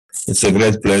It's a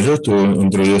great pleasure to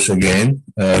introduce again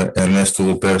Ernesto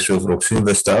Lupercio from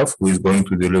CINVESTAV, who is going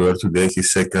to deliver today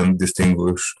his second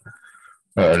distinguished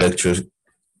lecture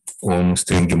on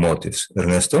stringy motifs.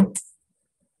 Ernesto?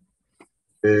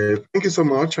 Thank you so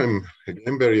much. I'm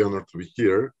again very honored to be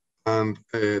here. And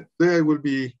today I will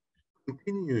be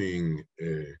continuing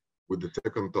with the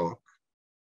second talk.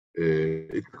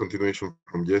 It's a continuation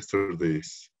from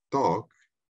yesterday's talk.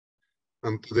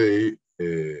 And today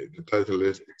the title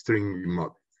is Stringy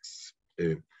Motifs.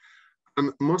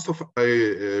 And most of what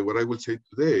I will say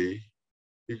today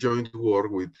is joint work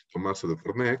with Tommaso de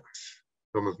Fornex,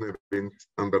 Thomas Nevins,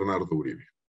 and Bernardo Uribe.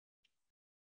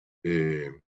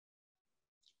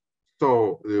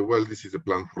 Well, this is the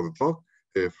plan for the talk.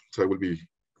 So I will be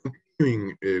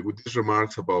continuing with these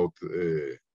remarks about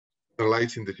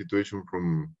analyzing the situation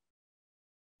from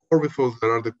orbifolds that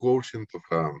are the quotient of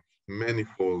a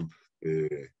manifold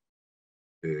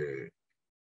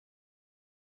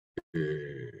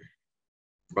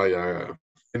by a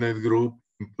finite group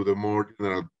into the more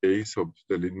general case of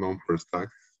the Lidman-Foer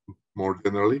stacks more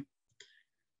generally.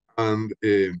 And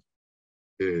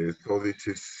so this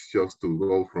is just to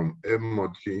go from M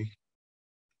mod G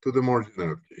to the more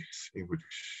general case in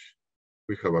which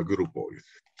we have a groupoid.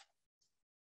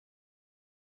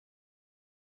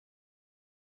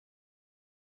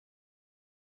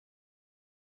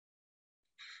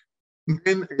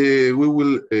 Then we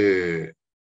will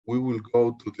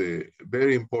go to the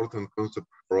very important concept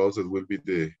for us that will be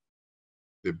the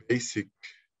basic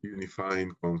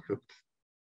unifying concept.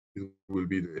 It will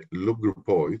be the loop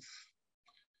groupoid.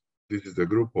 This is the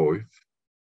groupoid.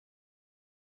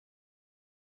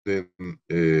 Then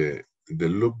the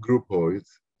loop groupoid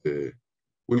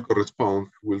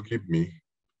will give me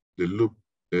the loop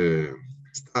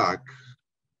stack,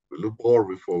 the loop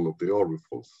orbifold of the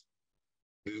orbifolds.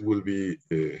 This will be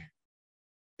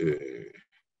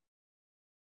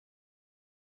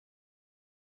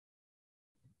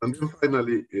and then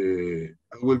finally,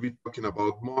 I will be talking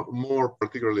about more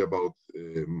particularly about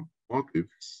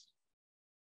motifs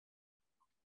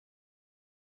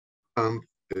and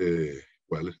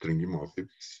well, stringy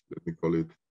motifs. Let me call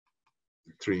it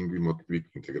stringy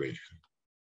motivic integration.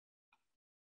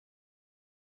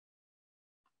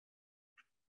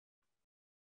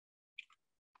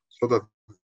 So that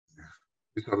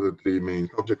these are the three main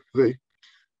subjects today.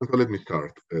 And so let me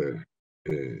start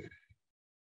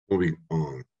moving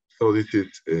on. So this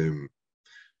is,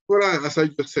 well, as I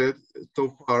just said,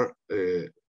 so far,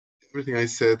 everything I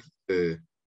said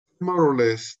more or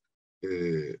less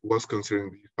was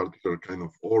concerning this particular kind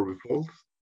of orbifold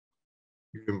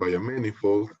given by a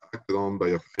manifold acted on by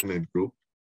a finite group.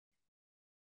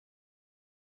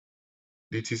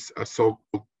 This is a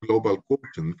so-called global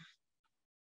quotient.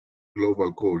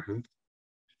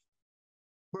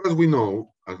 But as we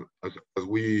know, as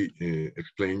we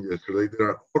explained yesterday, there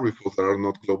are orbifolds that are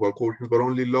not global quotients, but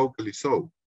only locally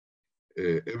so.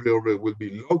 Every orbit will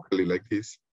be locally like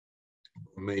this,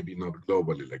 but maybe not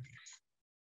globally like this.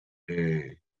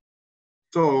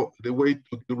 So the way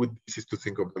to deal with this is to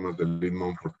think of them as the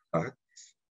Lidman-Foer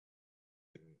stacks.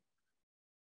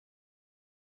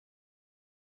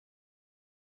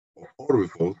 Of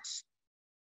orbifolds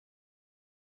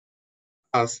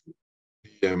as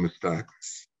DM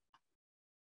stacks.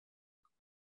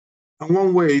 And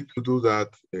one way to do that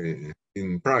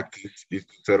in practice is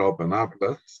to set up an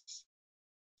atlas,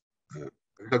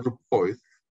 a groupoid.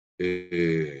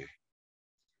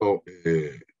 So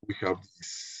we have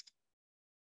this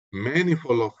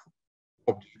manifold of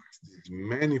objects, this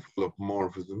manifold of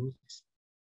morphisms,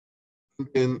 and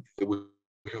then we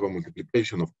have a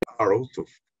multiplication of arrows of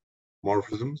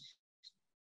morphisms,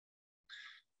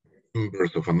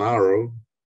 inverse of an arrow,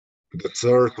 the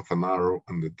source of an arrow,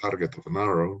 and the target of an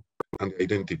arrow, and the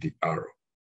identity arrow.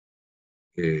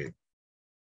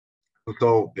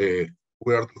 So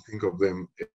we are to think of them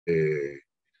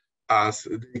as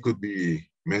they could be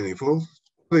manifolds,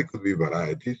 they could be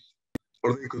varieties,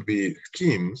 or they could be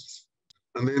schemes,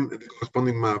 and then the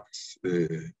corresponding maps,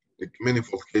 the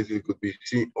manifold case, it could be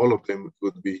C, all of them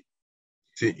could be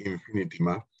C infinity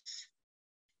maps.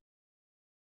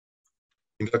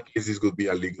 In that case, this could be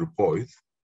a Lie groupoid.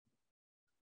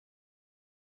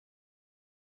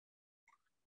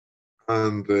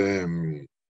 And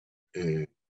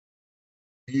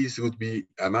this would be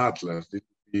an atlas. This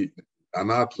would be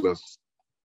an atlas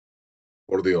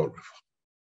for the orbifold,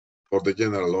 for the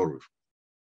general orbifold.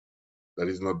 That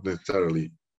is not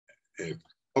necessarily,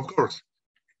 of course,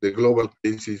 the global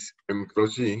case is M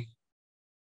cross G,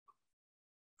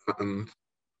 and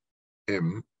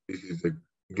M, this is the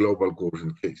global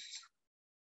quotient case.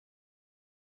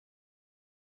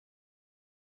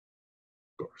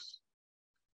 course.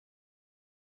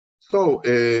 So,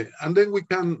 and then we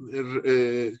can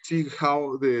see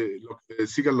how the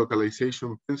Siegel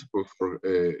localization principle for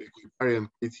equivariant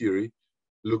K-theory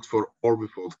looks for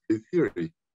orbifold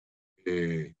K-theory.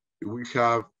 We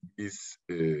have these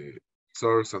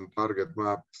source and target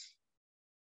maps,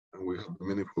 and we have the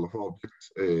manifold of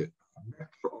objects. A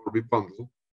vector orbit bundle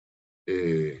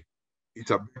is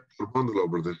a vector bundle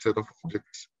over the set of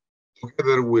objects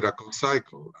together with a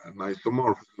cocycle, an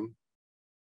isomorphism,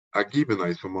 a given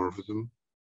isomorphism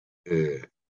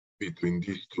between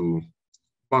these two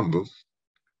bundles.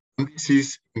 And this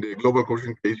is, in the global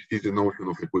quotient case, is the notion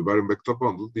of equivariant vector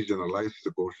bundle. This generalizes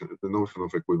the notion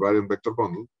of equivariant vector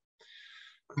bundle.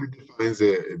 And it defines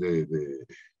the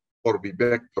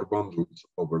orbivector bundles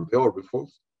over the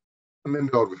orbifolds, and then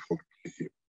the orbifold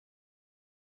here.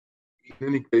 In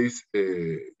any case,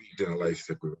 generalized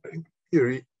equivariant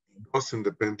theory doesn't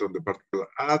depend on the particular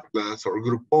atlas or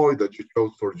groupoid that you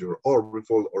chose for your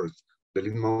orbifold or the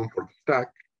Lindman-Ford stack.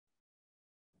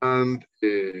 And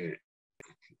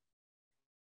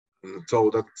so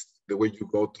that's the way you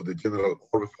go to the general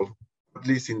orbifold, at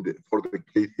least for the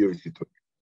K-theory situation.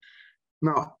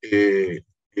 Now,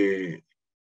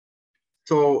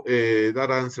 so that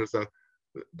answers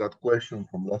that question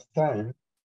from last time.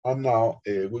 And now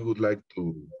we would like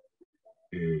to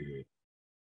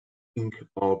think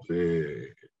of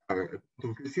the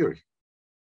quantum theory.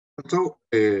 And so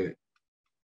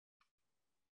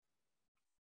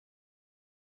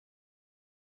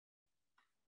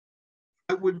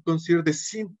I would consider the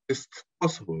simplest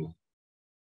possible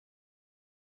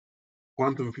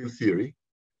quantum field theory,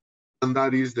 and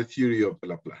that is the theory of the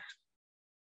Laplace.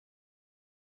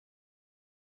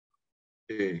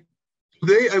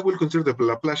 Today, I will consider the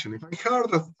Laplacian. If I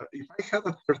had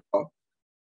a third thought,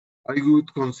 I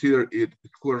would consider it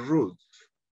square roots,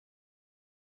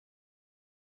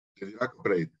 the Dirac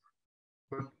operator.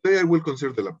 But today, I will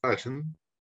consider the Laplacian,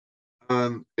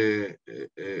 and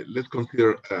let's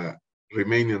consider a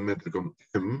Riemannian metric on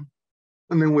M,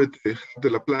 and then we have the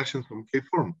Laplacian from K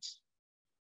forms.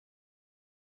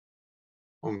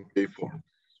 On K forms.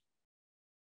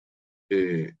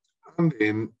 And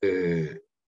then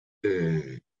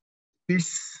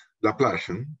this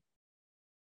Laplacian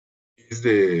is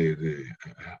the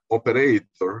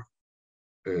operator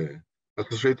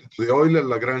associated to the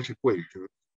Euler-Lagrange equation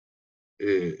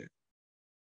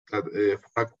that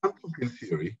for a quantum field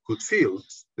theory, whose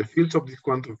fields, the fields of this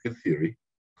quantum field theory,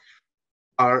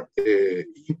 are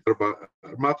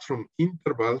mapped from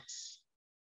intervals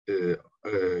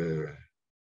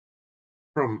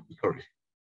from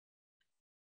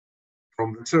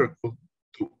the circle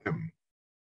to M.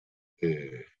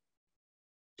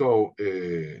 So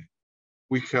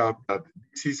we have that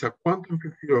this is a quantum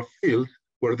field theory of fields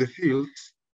where the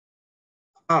fields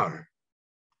are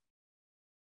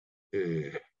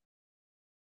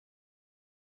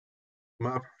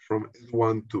mapped from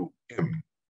S1 to M.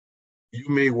 You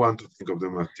may want to think of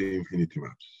them as the infinity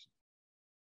maps.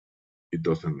 It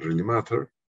doesn't really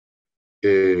matter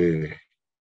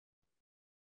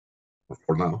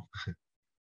for now.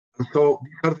 And so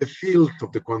these are the fields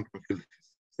of the quantum field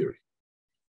theory.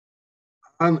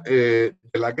 And the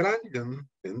Lagrangian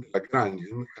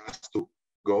has to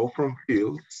go from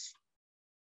fields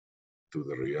to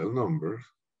the real numbers,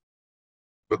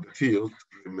 but the fields,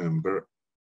 remember,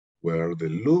 where the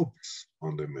loops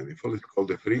on the manifold is called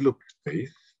the free loop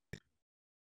space.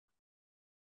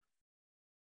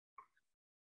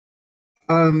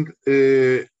 And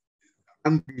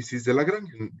this is the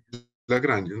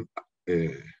Lagrangian.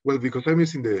 Well, because I'm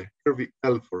using the curvy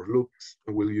L for loops,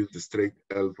 I will use the straight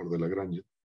L for the Lagrangian.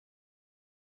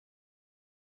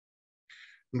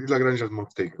 And this Lagrangian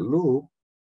must take a loop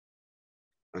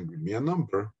and give me a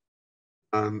number.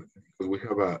 And because we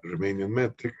have a Riemannian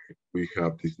metric, we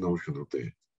have this notion of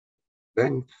the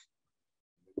length.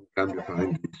 We can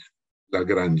define this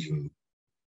Lagrangian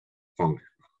function.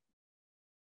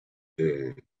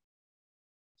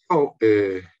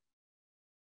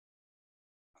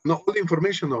 Now all the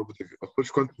information of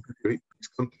such quantum theory is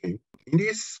contained in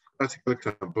this classical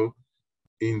example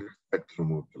in the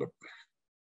spectrum of the Laplace.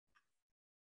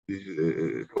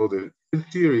 So the field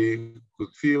theory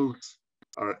whose fields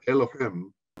are L of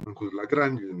M and whose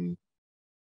Lagrangian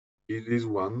is this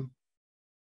one,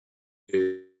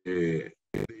 the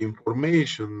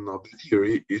information of the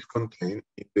theory is contained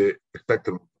in the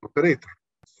spectrum operator.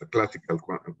 It's a classical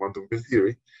quantum field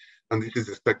theory, and this is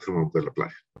the spectrum of the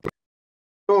Laplace.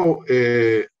 So,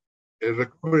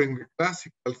 recovering the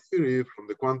classical theory from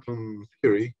the quantum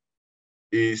theory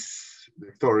is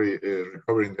the story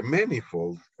recovering the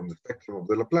manifold from the spectrum of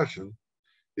the Laplacian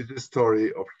is the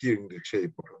story of hearing the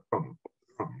shape of a drum.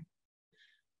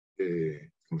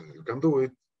 Sometimes you can do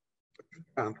it, but you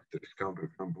can't. There is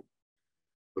counterexample,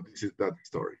 but this is that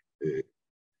story.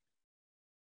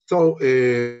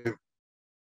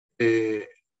 The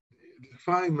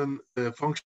Feynman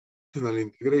functional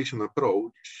integration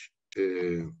approach,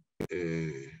 the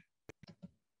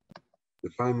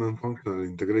Feynman functional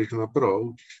integration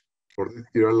approach for this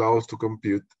year allows to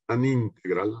compute an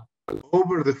integral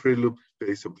over the free loop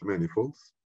space of the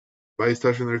manifolds by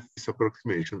stationary phase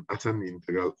approximation as an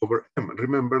integral over M.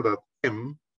 Remember that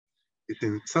M is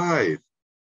inside.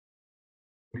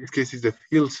 In this case, is the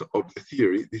fields of the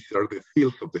theory. These are the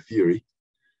fields of the theory.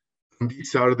 And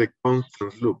these are the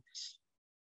constant loops.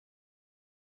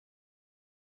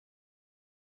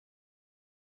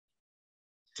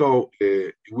 So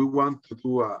we want to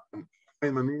do a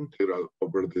Feynman integral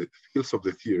over the fields of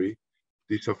the theory.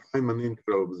 This is a Feynman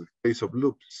integral over the space of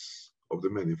loops of the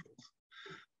manifolds.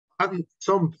 And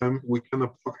sometimes we can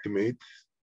approximate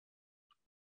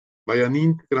by an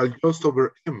integral just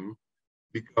over M,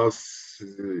 because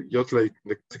just like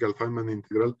the classical Feynman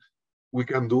integral, we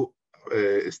can do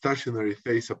a stationary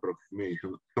phase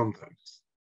approximation sometimes.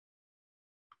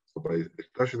 So by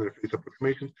stationary phase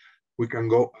approximation, we can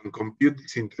go and compute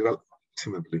this integral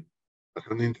approximately as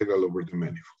an integral over the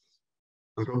manifolds.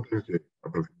 And sometimes the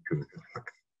approximation is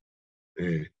exact.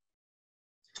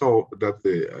 So that's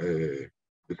the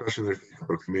stationary phase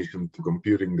approximation to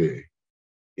computing the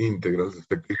integrals,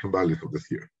 expectation values of the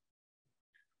theory.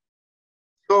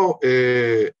 So,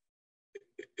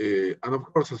 and of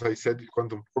course, as I said, the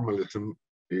quantum formalism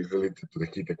is related to the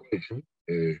heat equation.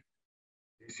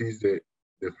 This is the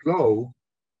flow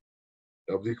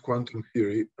of this quantum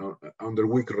theory under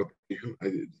weak rotation.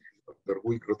 Under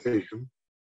weak rotation,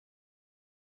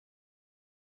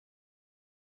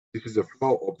 this is the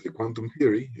flow of the quantum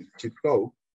theory, is heat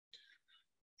flow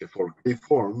for K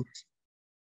forms,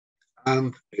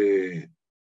 and the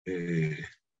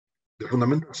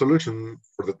fundamental solution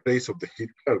for the trace of the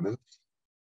heat kernels.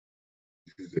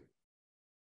 This is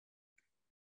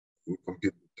we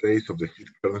compute the trace of the heat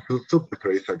kernel, super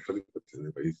trace actually, but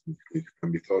it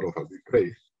can be thought of as the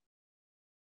trace.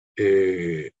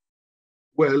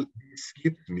 Well, this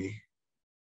gives me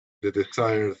the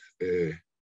desired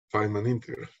Feynman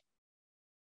integral.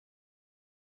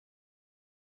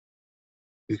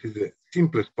 This is the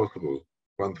simplest possible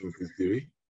quantum field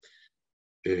theory.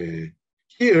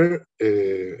 Here,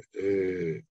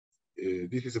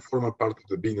 this is a formal part of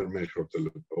the Wiener measure of the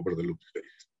loop, over the loop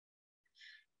space.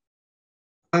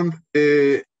 And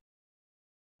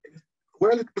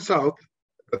well, it turns out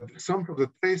that the sum of the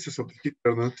traces of the heat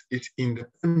kernels is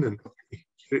independent of T.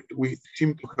 Here we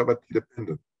seem to have a T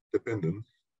dependence.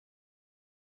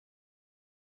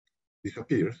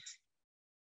 Disappears.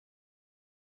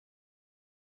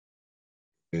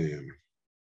 And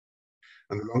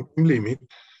the long-term limit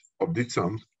of these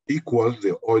sums equals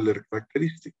the Euler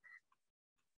characteristic.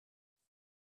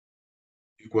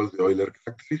 Equals the Euler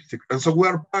characteristic. And so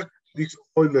we're back to this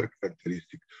Euler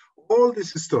characteristic. All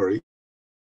this story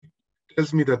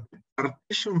tells me that the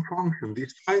partition function,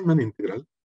 this Feynman integral,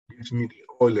 gives me the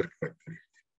Euler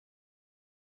characteristic.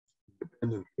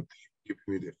 Independent gives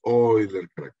me the Euler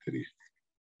characteristic.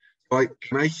 So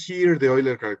can I hear the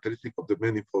Euler characteristic of the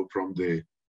manifold from the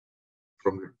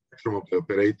spectrum of the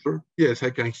operator? Yes, I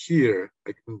can hear,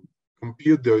 I can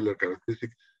compute the Euler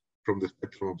characteristic from the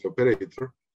spectrum of the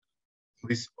operator.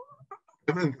 This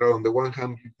integral on the one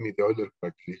hand gives me the Euler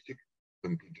characteristic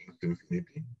when t tends to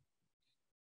infinity.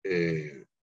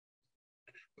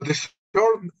 But the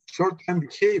short-time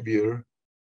behavior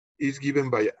is given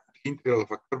by the integral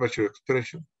of a curvature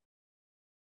expression.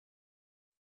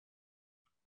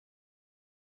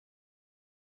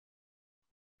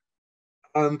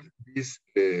 And this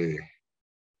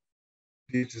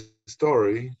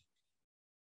story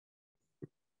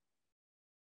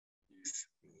is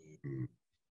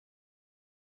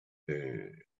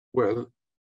well,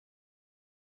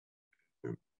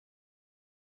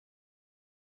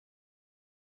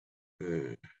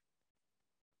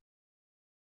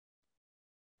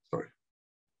 sorry,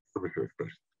 curvature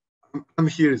expression. And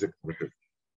here is a curvature.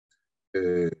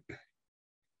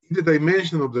 The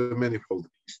dimension of the manifold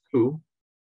is 2.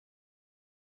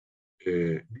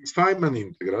 This Feynman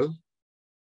integral,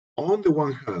 on the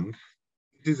one hand,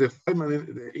 this is a Feynman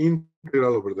the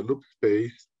integral over the loop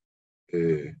space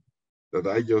that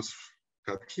I just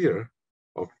had here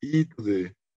of e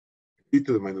to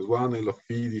the minus 1 L of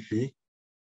phi d phi.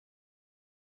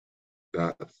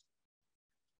 That's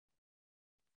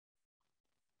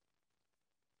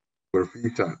where phi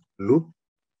is a loop.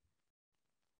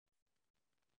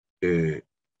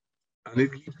 and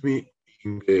it gives me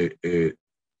in the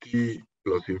t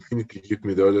plus infinity gives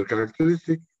me the Euler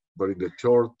characteristic, but in the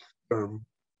short term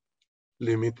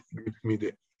limit gives me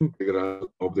the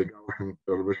integral of the Gaussian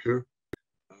curvature,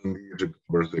 and it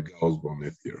recovers the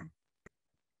Gauss-Bonnet theorem.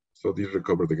 So this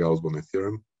recovers the Gauss-Bonnet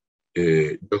theorem,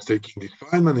 just taking this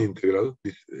Feynman integral,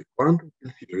 this quantum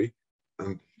field theory,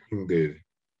 and taking the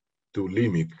two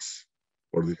limits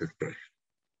for this expression.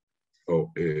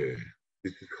 So this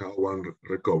is how one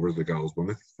recovers the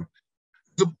Gauss-Bonnet theorem.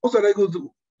 Suppose that I would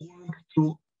want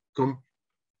to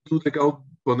do the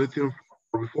Gauss-Bonnet theorem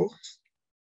for orbifolds.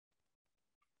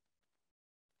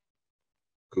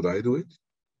 Could I do it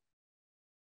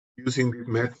using this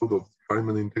method of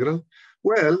Feynman integral?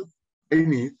 Well, I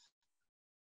need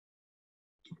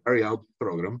to carry out the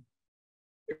program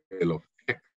L of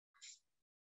x.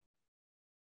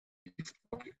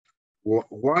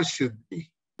 What should be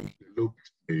the loop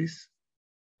space?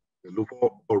 The loop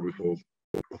orbifold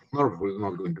of an orbifold is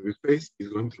not going to be space,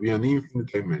 it's going to be an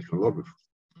infinite dimensional orbifold.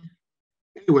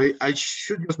 Anyway, I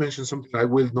should just mention something I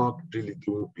will not really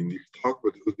do in this talk,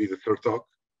 but it will be the third talk.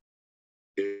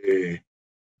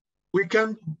 We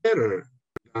can do better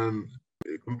than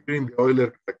comparing the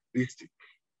Euler characteristic.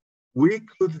 We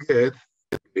could get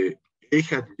the A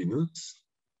hat genus,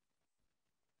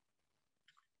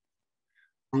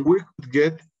 and we could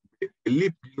get the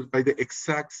ellipse genus by the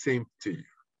exact same procedure.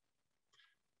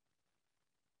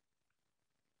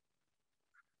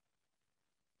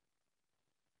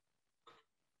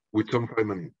 With some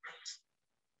Feynman integrals.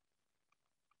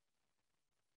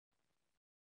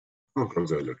 Of course,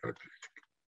 the Euler characteristic.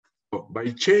 So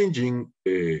by changing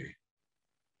a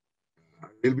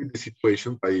little bit the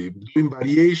situation, by doing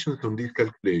variations on this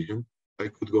calculation, I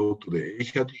could go to the A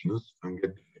hat genus and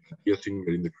get the Singer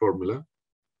in the formula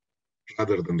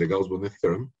rather than the Gauss-Bonnet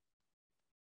theorem,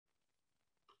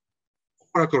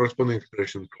 or a corresponding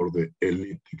expression for the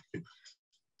elliptic genus.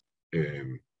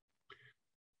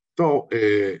 But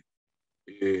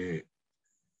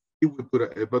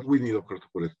we need, of course, to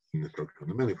put it in the structure of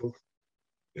the manifold.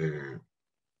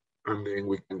 And then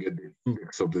we can get the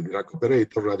index of the Dirac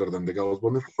operator rather than the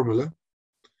Gauss-Bonnet formula.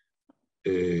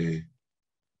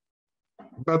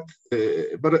 But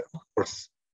of course,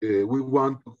 we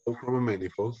want to go from a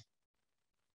manifold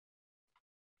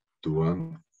to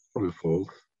an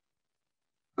orbifold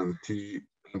and see,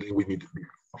 and then we need this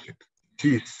object.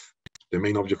 This is the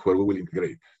main object where we will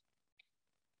integrate,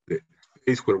 the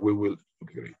space where we will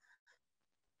integrate.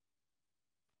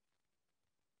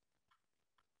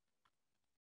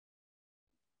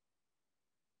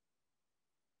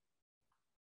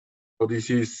 So this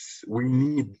is, we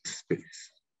need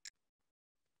space.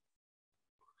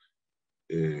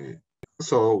 We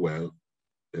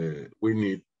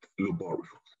need loop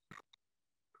orbifolds.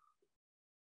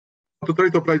 To try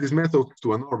to apply this method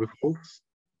to an orbifold,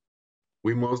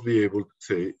 we must be able to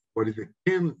say what is the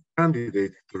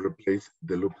candidate to replace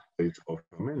the loop space of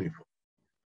a manifold.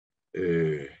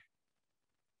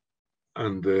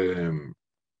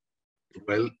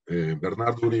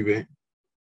 Bernardo Uribe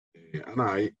and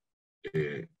I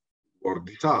worked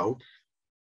this out.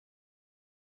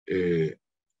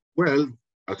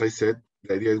 As I said,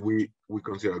 the idea is we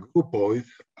consider a groupoid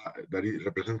that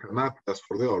represents an atlas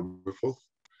for the orbifold,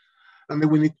 and then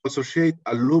we need to associate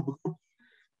a loop group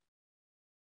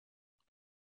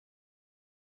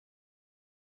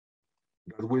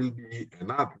that will be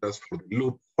an atlas for the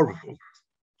loop orbifold.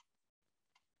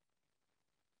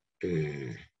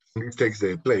 This takes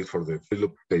the place for the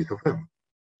loop space of M,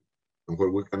 and where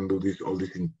we can do this, all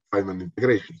this in Feynman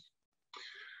integration.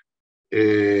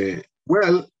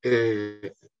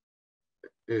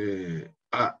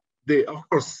 Of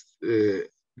course, the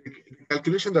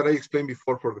calculation that I explained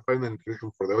before for the Feynman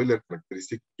integration for the Euler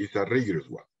characteristic is a rigorous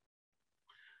one,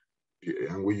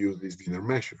 and we use this Wiener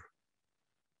measure.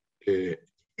 It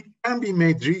can be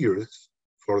made rigorous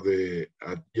for the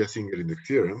Singer index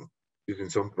theorem using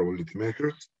some probability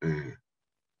measures.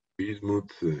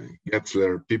 Bismuth,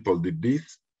 Getzler, people did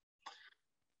this.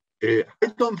 I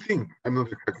don't think, I'm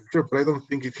not exactly sure, but I don't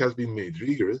think it has been made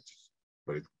rigorous,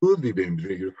 but it could be made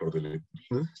rigorous for the elliptic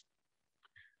genus.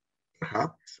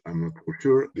 Perhaps, I'm not for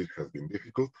sure, this has been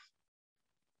difficult.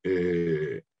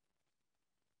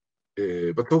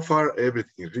 But so far,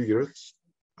 everything is rigorous,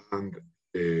 and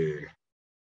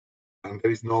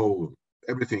there is no,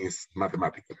 everything is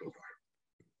mathematical so far.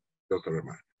 Just a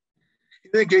reminder. In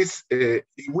any case, if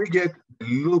we get the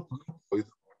loop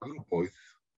groupoid,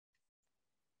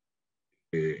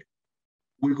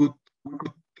 we could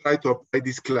try to apply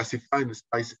this classifying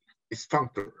space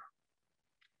functor.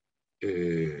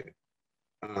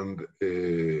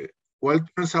 Well, it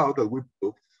turns out that we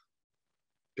proved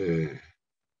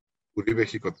Uribe,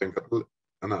 Jicotencatl,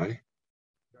 and I,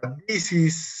 that this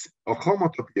is a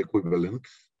homotopy equivalent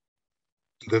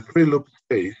to the free loop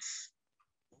space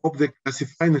of the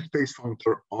classifying space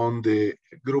functor on the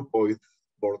groupoid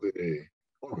for the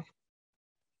orbital.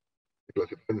 The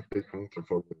classifying space functor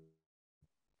for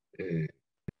the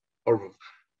orbital.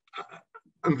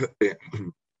 And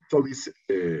so this,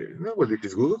 well, it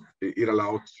is good. It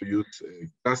allows to use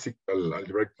classical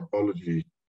algebraic topology,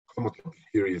 homotopy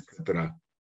theory, etc.,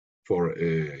 for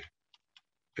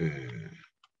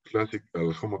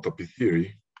classical homotopy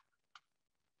theory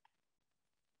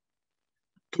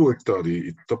to study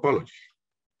its topology.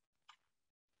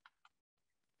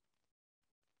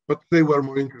 But they were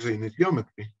more interested in its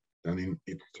geometry than in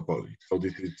its topology. So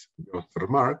this is just a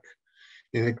remark.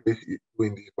 In a case,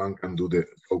 doing this, one can do the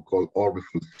so-called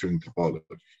orbital string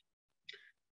topology.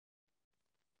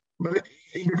 But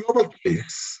in the global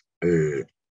case,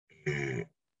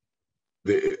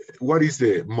 what is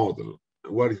the model?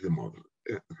 What is the model?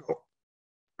 So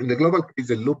in the global case,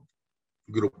 the loop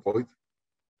groupoid.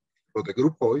 So the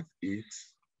groupoid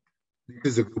is, this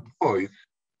is a groupoid,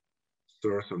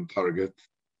 source and target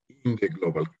in the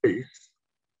global case.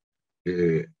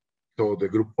 So the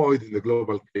groupoid in the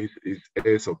global case is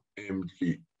S of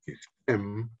mg is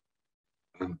m,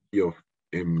 and P of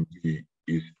mg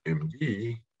is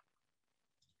mg.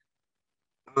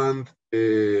 And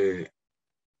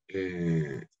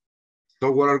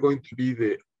so what are going to be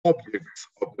the objects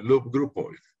of the loop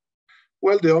groupoid?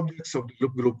 Well, the objects of the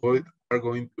loop groupoid are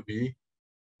going to be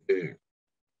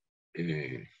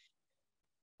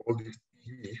all these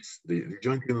PGs, the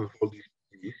jointing of all these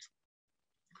PGs,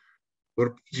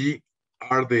 where PG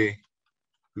are the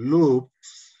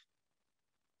loops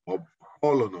of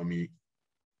holonomy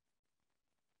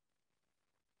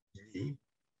G.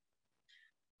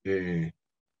 And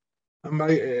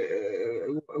by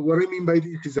what I mean by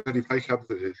this is that if I have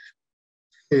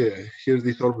here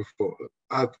this orbifold,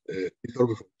 add this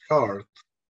orbifold chart,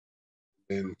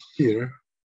 and here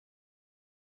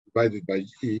divided by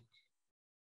G,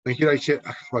 and here I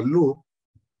have a loop.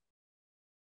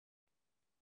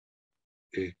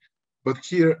 But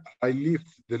here I lift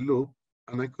the loop,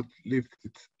 and I could lift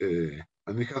it,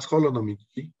 and it has holonomy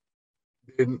G.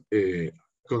 Then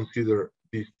consider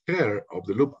this pair of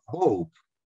the loop above,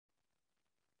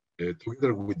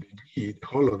 together with the G, the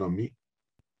holonomy,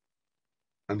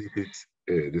 and this is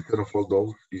the set of all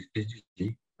those is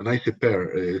PG, and I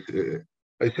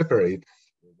separate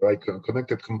by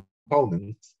connected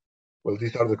components. Well,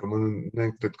 these are the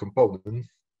connected components,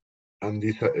 and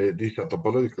these are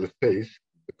topological space,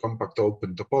 the compact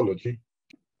open topology,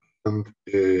 and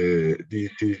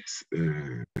this is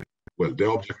well, the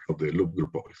object of the loop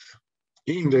groupoids.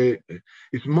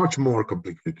 It's much more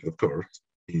complicated, of course,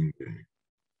 in the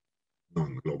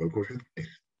non-global quotient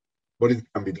case, but it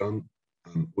can be done,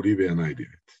 and Uribe and I did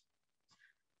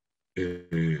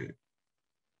it.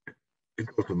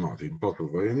 It's also not impossible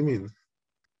by any means.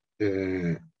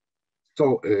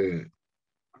 So,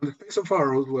 the space of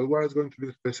arrows, well, what is going to be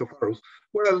the space of arrows?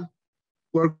 Well,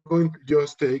 we're going to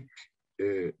just take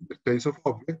the space of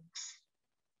objects,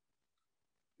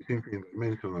 infinite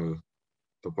dimensional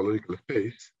topological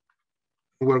space,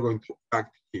 and we're going to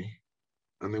act T,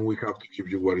 and then we have to give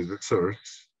you what is the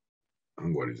source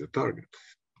and what is the target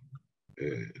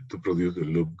to produce the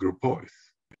loop groupoid.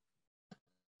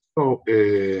 So,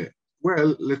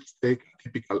 well, let's take a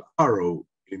typical arrow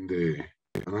in the,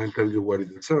 and I'll tell you what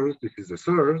is the source. This is the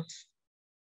source.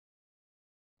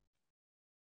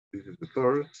 This is the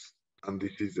source, and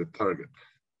this is the target.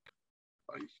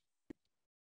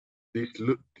 This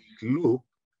loop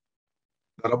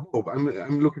that above,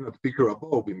 I'm looking at the picture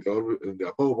above in the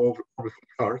above orbital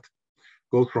chart,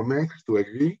 goes from X to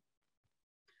XV.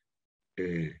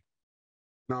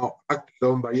 Now acted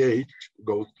on by H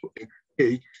goes to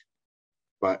XH,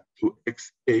 but to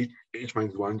XH, H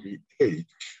minus 1 GH.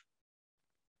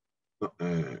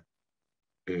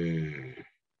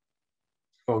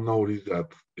 So notice that,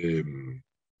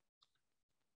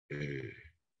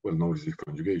 well, notice this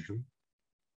conjugation.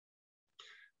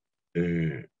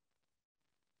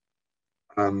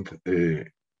 And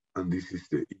this is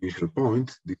the initial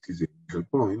point. This is the initial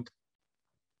point.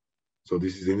 So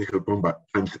this is the initial point, but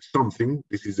times something.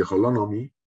 This is the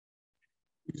holonomy,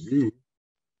 G.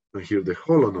 And here the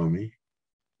holonomy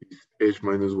is H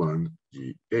minus 1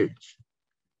 GH.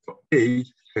 So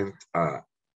H sends a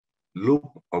loop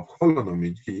of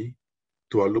holonomy G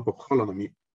to a loop of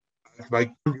holonomy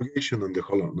by conjugation on the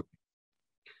holonomy.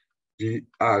 G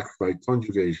acts by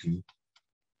conjugation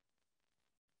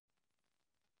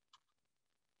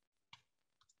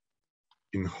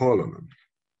in holonomy.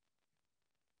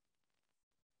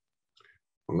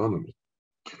 holonomy.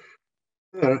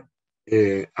 There,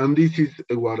 and this is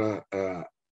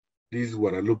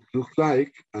what a loop looks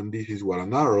like, and this is what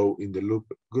an arrow in the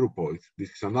loop groupoid.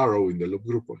 This is an arrow in the loop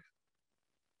groupoid.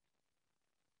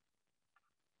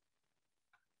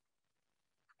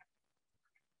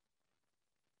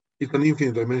 It's an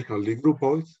infinite dimensional Lie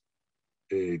groupoid.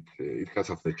 It has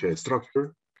a Flechet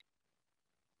structure.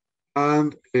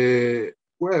 And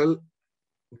well,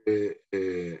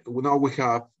 now we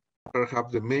have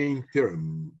perhaps the main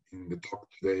theorem in the talk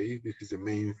today. This is the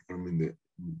main theorem in the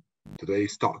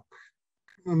today's talk.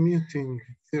 An amusing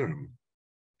theorem.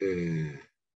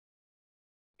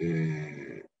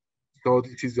 So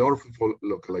this is the orbifold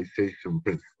localization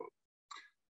principle.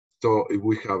 So if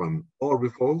we have an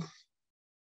orbifold,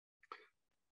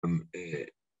 and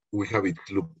we have its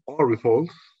loop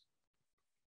orbifolds,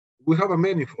 we have a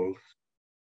manifold,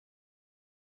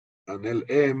 and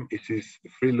LM is this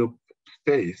free loop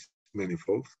space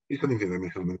manifold. It's an infinite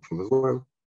dimensional manifold as well.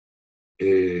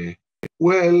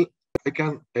 Well, I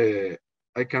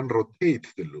can rotate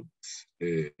the loops.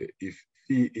 If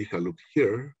C is a loop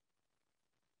here,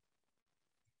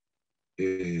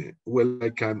 well, I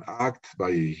can act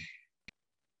by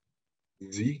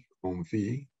Z on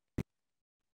V.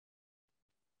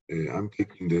 I'm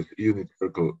taking this unit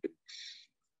circle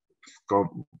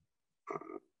complex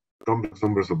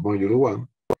numbers of modulo 1,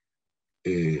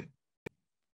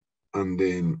 and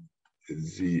then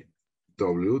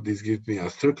ZW. This gives me a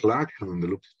circle action on the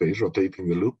loop space, rotating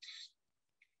the loops.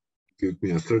 Gives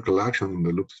me a circle action on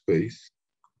the loop space,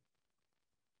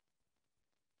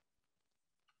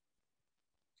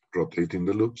 rotating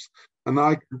the loops, and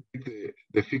I can take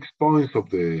the fixed points of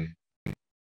the.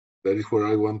 That is where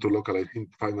I want to localize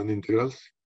Feynman integrals,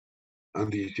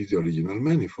 and this is the original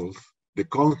manifold. The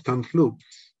constant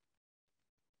loops.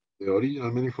 The original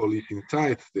manifold is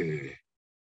inside the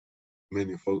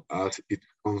manifold as its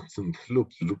constant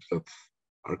loops that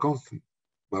are constant,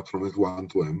 maps from S1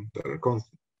 to M that are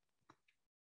constant.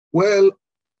 Well,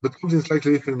 but something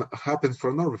slightly different happens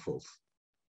for an orbifold.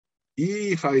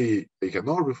 If I take an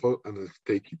orbifold and I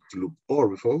take its loop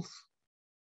orbifolds,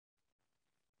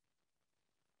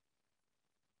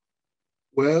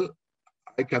 well,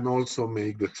 I can also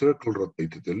make the circle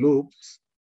rotate the loops,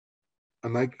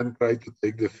 and I can try to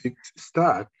take the fixed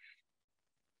stack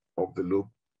of the loop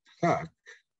stack.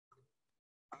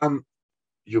 And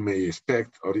you may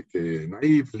expect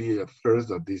naively at first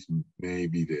that this may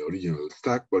be the original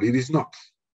stack, but it is not.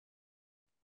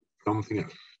 Something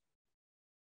else.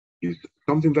 It's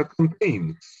something that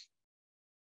contains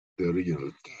the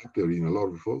original stack, the original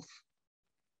orbifolds,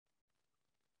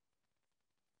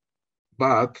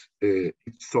 but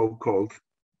it's so-called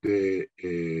the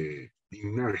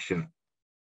inertia.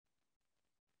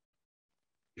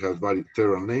 It has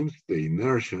several names, the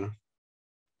inertia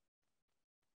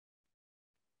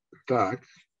stack,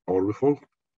 orbifold,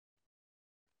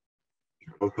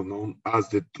 also known as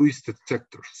the twisted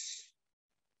sectors.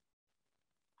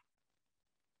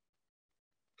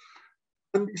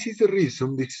 And this is the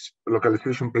reason, this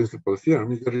localization principle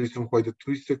theorem is the reason why the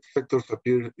twisted sectors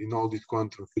appear in all these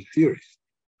quantum field theories.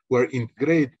 We're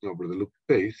integrating over the loop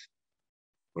space,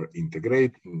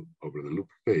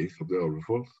 of the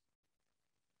orbifolds,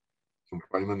 some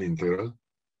Feynman integral.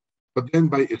 But then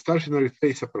by a stationary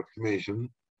phase approximation,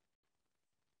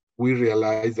 we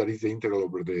realize that is the integral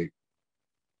over the,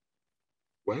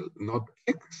 well, not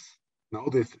X. Now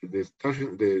the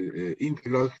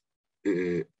integrals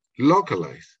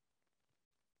localize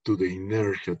to the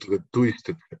inertia, to the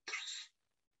twisted vectors,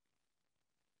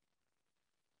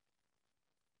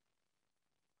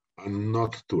 and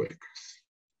not to X.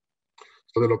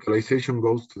 So the localization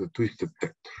goes to the twisted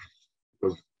vectors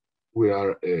because we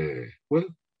are, well,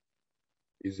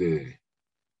 is a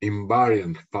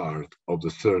invariant part of the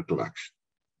circle action.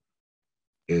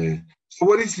 So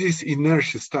what is this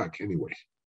inertia stack anyway?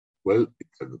 Well,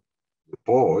 it's a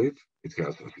void. It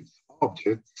has its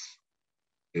objects,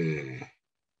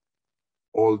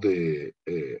 all the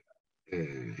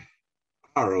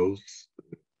arrows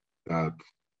that,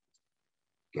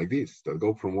 like this, that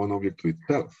go from one object to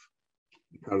itself.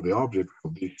 These are the objects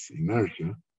of this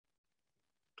inertia,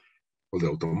 or the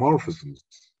automorphisms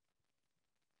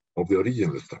of the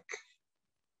original stack.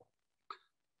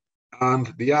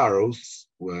 And the arrows,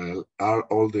 well, are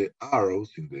all the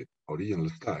arrows in the original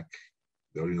stack,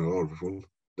 the original orbifold,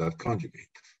 that conjugate.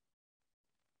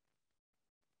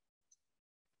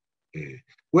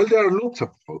 Well, there are loops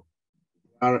about,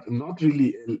 are not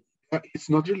really, it's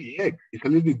not really X, it's a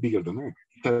little bit bigger than X.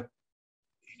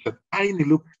 It's a tiny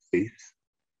loop space.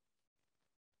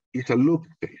 It's a loop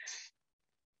space.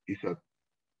 It's a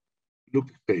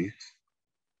loop space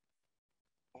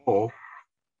of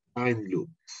tiny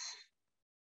loops.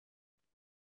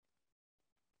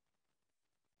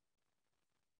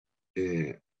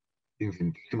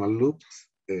 Infinitesimal loops.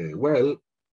 Well,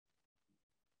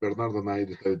 Bernardo and I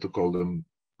decided to call them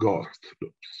ghost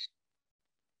loops.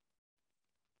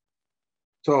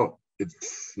 So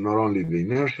it's not only the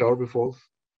inertia orbifals,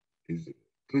 it's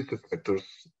twisted sectors,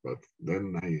 but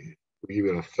then we give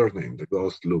it a third name, the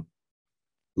ghost loops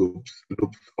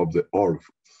of the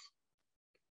orbifals.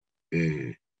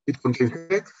 It contains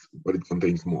X, but it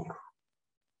contains more.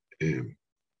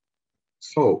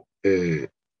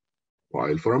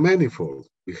 While for a manifold,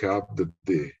 we have the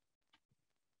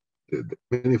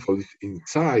manifold is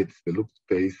inside the loop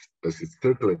space as its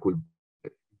circular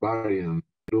equivariant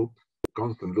loops,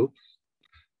 constant loops.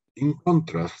 In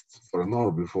contrast, for an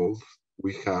orbifold,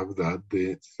 we have that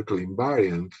the circle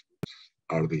invariant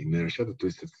are the inertia, the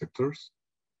twisted sectors,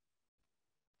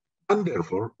 and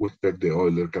therefore we expect the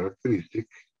Euler characteristic,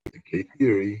 the K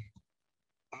theory,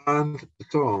 and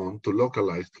so on to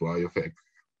localize to I of X,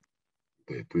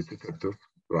 the twisted sectors,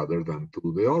 rather than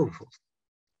to the orbifolds.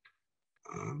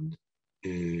 And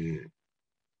the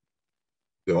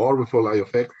orbifold I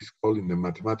of X is called in the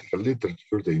mathematical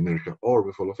literature the inertia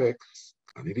orbifold of X,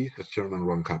 and it is, as Chern and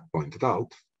Runkamp pointed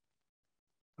out,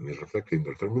 and is reflected in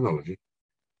their terminology,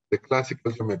 the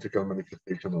classical geometrical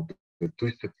manifestation of the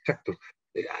twisted sectors.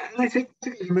 And I say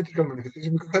classical geometrical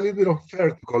manifestation because it's a little bit unfair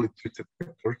to call it twisted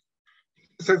sectors.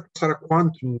 Twisted sectors are a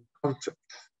quantum concept.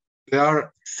 They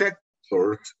are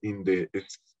sectors in the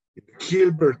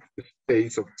Hilbert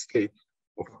space of states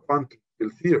of a quantum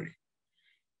field theory.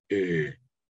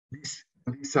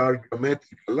 These are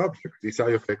geometrical objects. This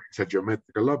I of X is a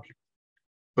geometrical object.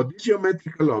 But this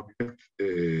geometrical object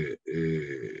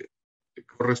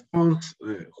corresponds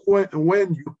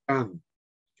when you can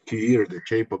hear the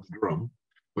shape of the drum,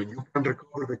 when you can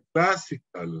recover the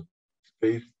classical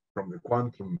space from the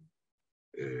quantum,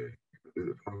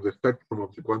 from the spectrum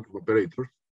of the quantum operators,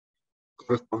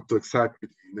 corresponds to exactly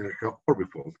the inertia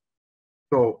orbifold.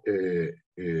 So the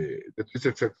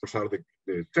twisted sectors are the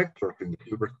sectors in the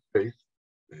Hilbert space,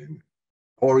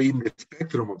 or in the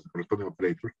spectrum of the corresponding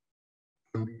operators.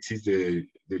 And this is the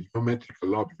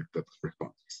geometrical object that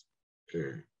corresponds.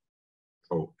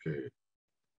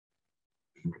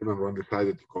 One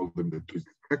decided to call them the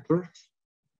twisted sectors,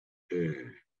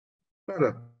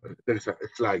 but there is a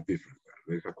slight difference.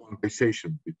 There is a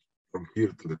quantization from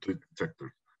here to the twisted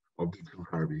sectors of Dixon,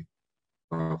 Harvey,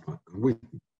 and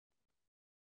Whitney.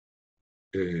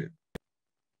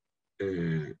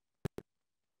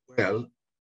 Well,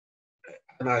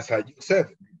 and as I just said,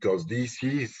 because this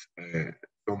is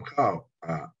somehow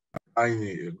a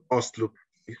tiny ghost loop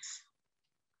space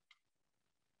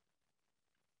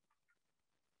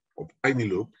of tiny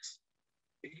loops,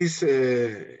 is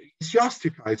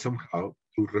justified somehow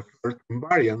to refer to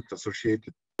invariants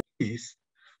associated with these,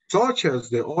 such as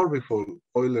the orbifold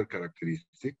Euler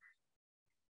characteristic,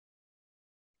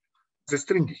 the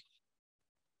stringy.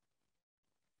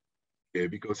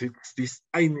 Because it's this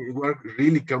tiny, we're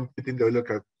really computing the Euler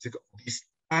characteristic of this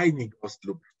tiny ghost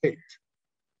loop space,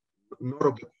 not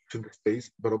of the quotient space,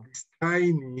 but of this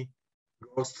tiny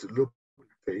ghost loop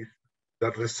space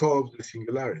that resolves the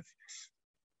singularities,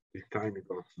 this tiny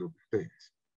ghost loop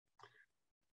space.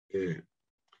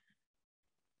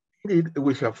 Indeed,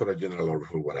 we have for a general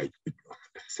orbifold what I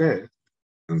said,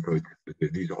 and so it's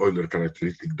this Euler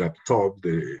characteristic that solves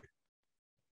the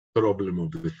problem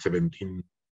of the 17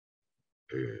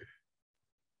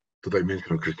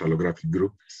 two-dimensional crystallographic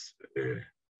groups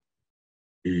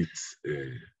is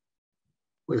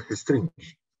well,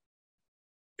 stringy.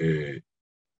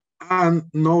 And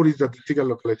notice that the Siegel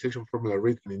localization formula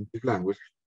written in this language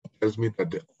tells me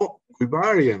that the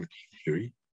equivariant K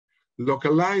theory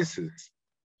localizes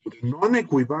to the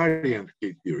non-equivariant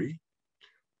K theory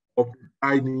of the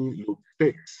tiny loop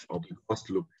space, of the ghost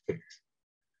loop space.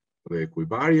 The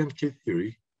equivariant K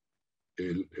theory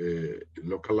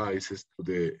localizes to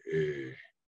the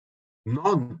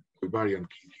non-equivariant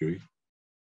K theory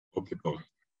of the ghost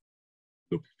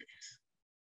loop space.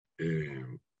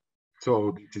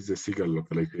 So this is the Siegel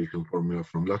localization formula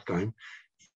from last time.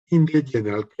 In the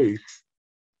general case,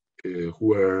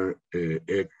 where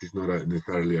X is not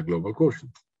necessarily a global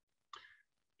quotient.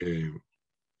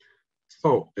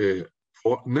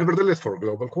 Nevertheless, for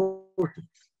global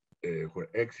quotients, where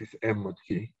X is M mod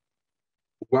T,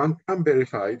 one can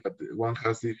verify that one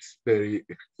has this very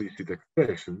explicit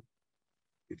expression.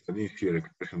 It's an easier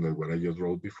expression than what I just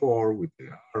wrote before with the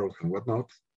arrows and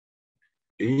whatnot.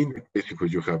 In the case in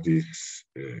which you have this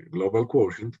global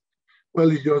quotient,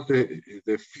 well, it's just the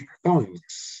fixed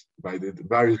points by the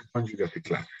various conjugacy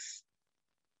classes.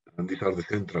 and these are the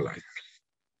centralizers.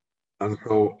 And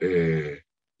so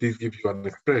this gives you an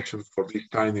expression for this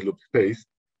tiny loop space,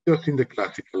 just in the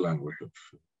classical language of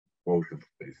quotient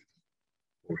spaces,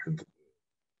 quotient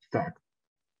stack,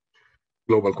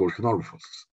 global quotient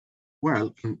orbifolds.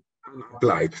 Well,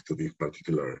 applied to this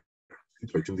particular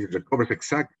situation, this recovers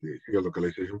exactly the serial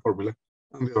localization formula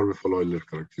and the orbifold Euler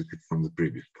characteristic from the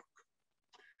previous talk.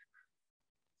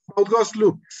 About ghost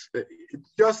loops, it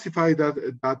justifies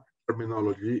that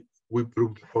terminology. We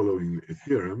proved the following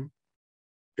theorem.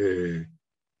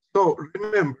 So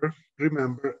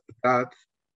remember that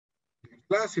the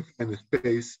classifying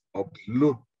space of the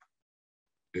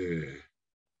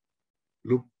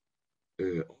loop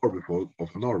orbifold of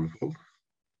an orbifold,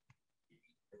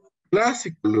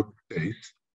 classical loop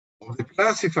space of the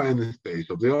classifying space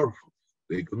of the orbifold,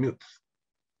 the commutes.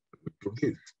 We prove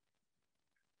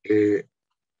this.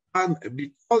 And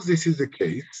because this is the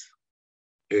case,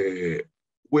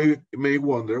 we may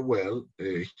wonder, well,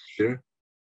 here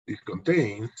this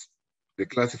contains the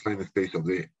classifying space of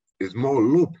the small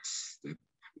loops,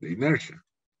 the inertia.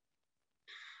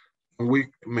 And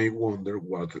we may wonder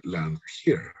what lands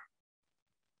here.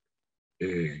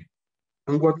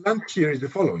 And what lands here is the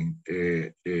following.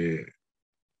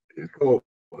 So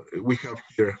we have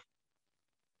here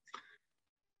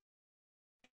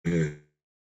the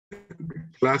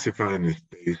classifying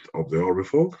space of the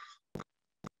orbifold.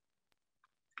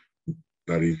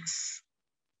 That is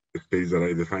the space that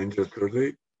I defined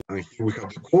yesterday. And here we have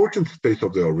the quotient space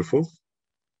of the orbifold.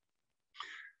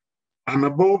 And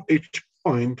above each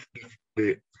point,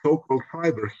 the so-called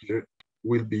fiber here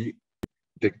will be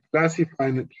the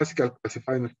classical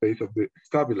classifying space of the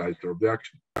stabilizer of the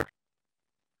action.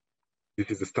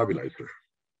 This is the stabilizer.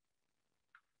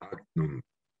 Acting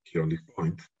here on this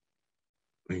point.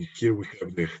 And here we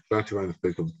have the classifying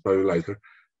space of the stabilizer.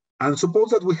 And suppose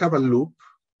that we have a loop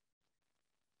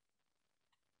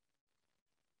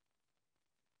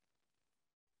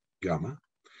gamma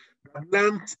that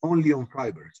lands only on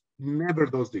fibers, never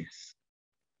does this.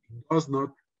 It does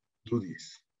not do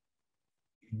this.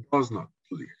 It does not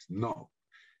do this. No.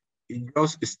 It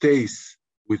just stays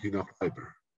within a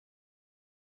fiber.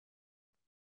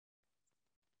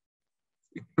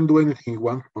 It can do anything it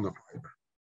wants on a fiber.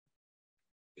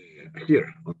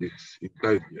 Here, on this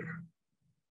inside here.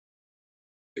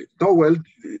 So well,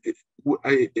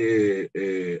 I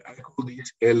call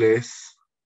this LS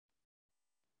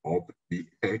of the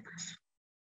X,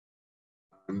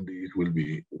 and this will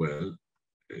be, well,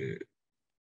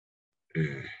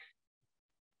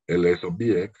 LS of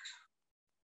bx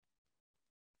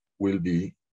will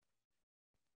be,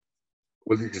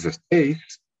 well, this is a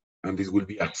space, and this will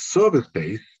be a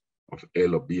subspace of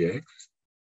L of bx.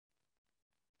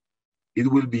 It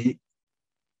will be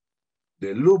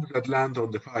the loops that land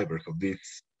on the fibers of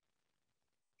this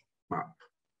map.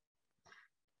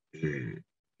 It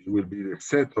will be the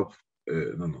set of,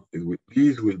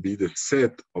 these will be the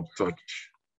set of such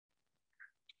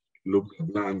loops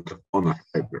that land on a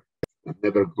fiber and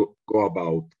never go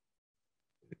about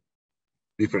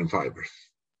different fibers.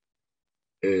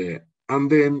 And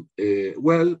then,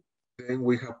 well, then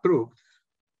we have proved,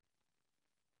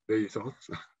 based on,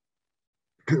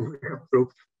 we have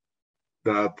proved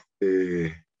that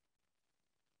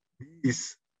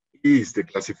this is the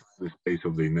classified space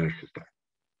of the inertia stack.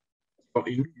 So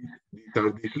indeed, these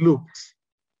are these loops.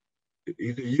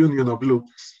 Is the union of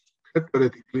loops,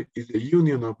 theoretically, is the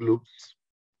union of loops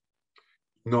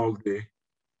in all the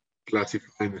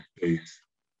classifying space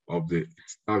of the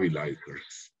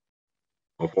stabilizers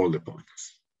of all the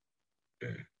points.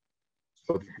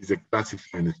 So this is a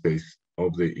classifying space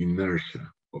of the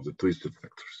inertia of the twisted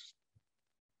vectors.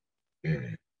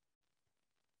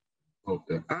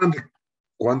 Okay. And the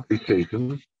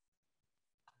quantization,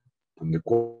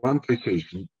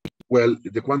 well,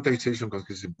 the quantization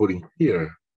consists in putting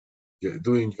here,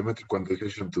 doing geometric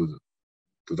quantization to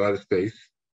that space,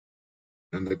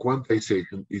 and the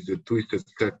quantization is the twisted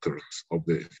sectors of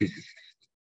the physicist,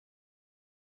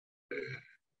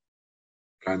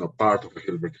 kind of part of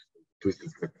Hilbert's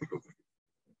twisted sectors of the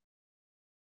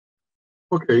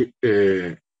okay,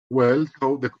 well,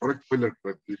 so the correct Euler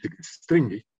characteristic is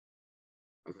stringy,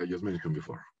 as I just mentioned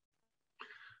before.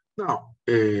 Now,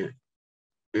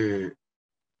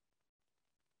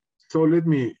 so let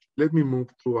me move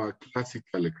to a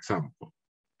classical example.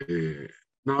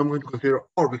 Now I'm going to consider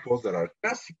orbifolds that are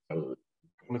classical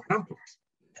examples.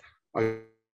 I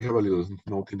have a little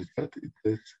note in the chat. It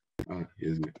says,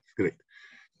 yes, great.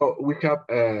 So we have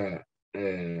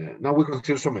now we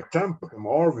consider some examples of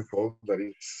orbifold that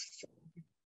is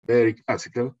very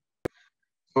classical.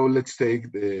 So let's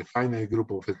take the finite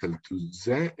group of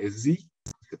SL2Z,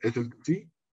 SL2Z,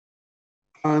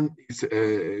 and it's,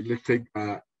 let's take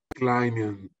a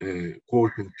Kleinian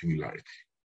quotient singularity.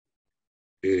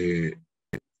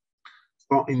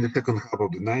 So in the second half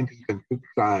of the 19th century,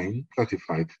 Klein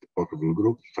classified the possible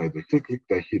groups either cyclic,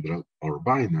 dihedral, or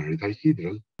binary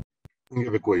dihedral, and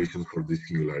gave equations for these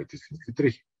singularities in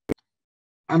C3.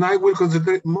 And I will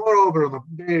concentrate moreover on a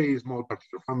very small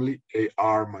particular family,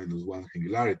 AR-1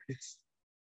 singularities.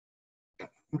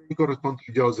 They correspond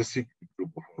to just the cyclic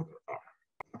group of order R.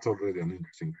 That's already an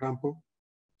interesting example.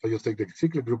 So just take the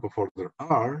cyclic group of order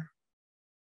R,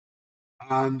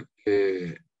 and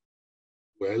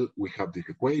well, we have this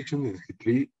equation in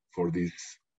C3 for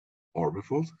this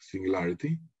orbifold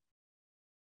singularity.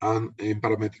 And in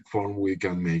parametric form, we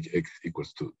can make x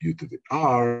equals to u to the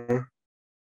r,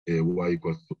 y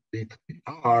equals to b to the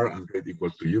r, and z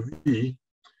equals to uv.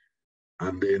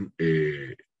 And then,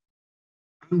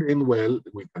 well,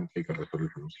 we can take a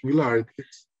resolution of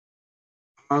singularities.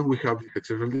 And we have this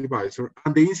exceptional divisor.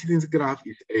 And the incidence graph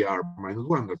is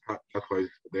AR-1. That's why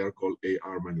they are called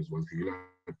AR-1 singularities.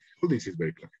 So this is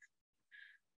very classical.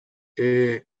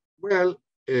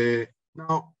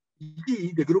 Now,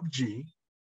 G, the group G,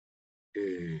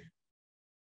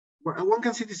 one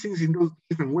can see these things in those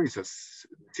different ways, as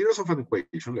series of an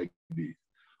equation like this,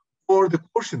 or the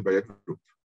quotient by a group.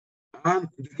 And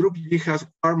the group G has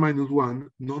R-1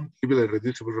 non-trivial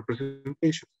irreducible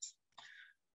representations.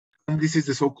 And this is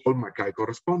the so-called Mackay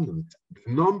correspondence.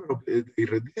 The number of the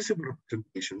irreducible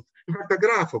representations, in fact, the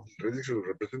graph of the irreducible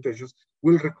representations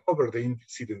will recover the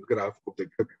incident graph of the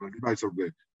exceptional divisor of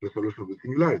the resolution of the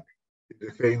singularity. It's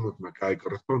the famous Mackay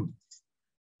correspondence.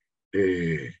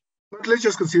 But let's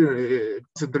just concentrate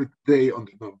today on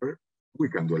the number. We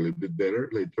can do a little bit better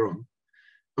later on.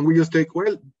 And we just take,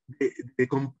 well, the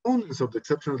components of the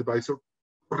exceptional divisor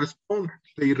correspond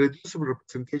to the irreducible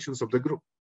representations of the group.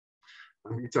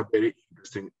 And it's a very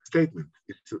interesting statement.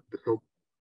 It's the so-called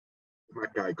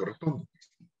Mackay correspondence.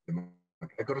 The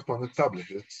Mackay correspondence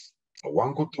establishes a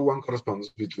one-to-one correspondence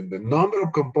between the number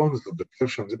of components of the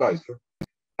exceptional divisor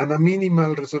and a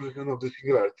minimal resolution of the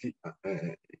singularity,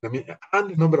 and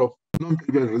the number of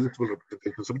non-trivial reducible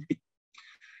representations of G.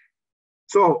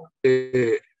 So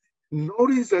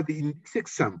notice that in this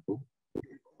example,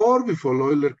 the orbifold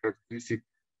Euler characteristic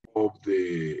of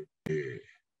the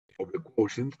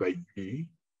quotient by G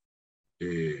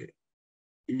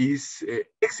is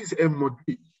X is M mod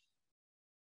G.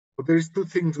 But there is two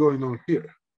things going on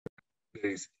here.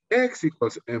 There is X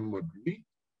equals M mod G,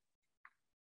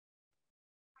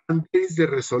 and there is the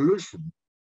resolution.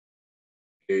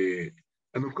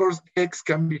 And of course, X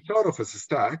can be thought of as a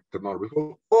stack, an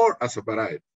orbifold, or as a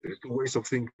variety. There are two ways of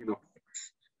thinking of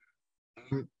X.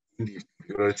 And in this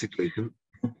particular situation,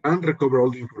 you can recover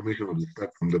all the information of the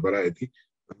stack from the variety,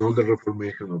 and all the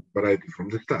reformation of variety from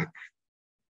the stack.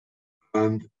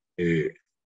 And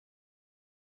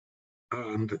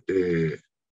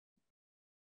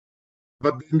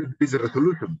but then there is a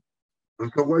resolution.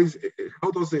 And so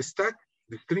how does the stack,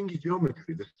 the stringy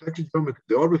geometry, the static geometry,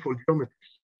 the orbifold geometry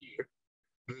here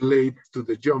relates to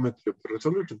the geometry of the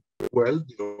resolution? Well,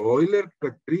 the Euler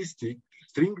characteristic,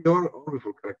 stringy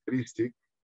orbifold characteristic,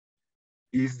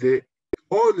 is the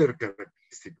Euler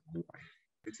characteristic of Y.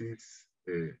 This is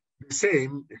the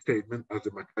same statement as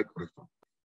the Mackay correspondence.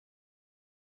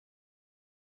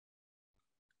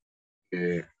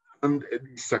 And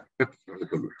this is a critical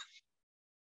resolution.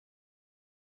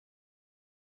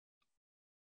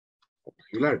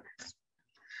 Singularities.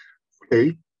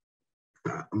 Okay,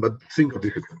 but think of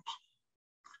this example.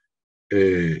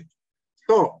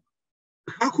 So,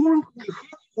 how one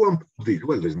prove this?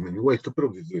 Well, there's many ways to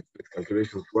prove this,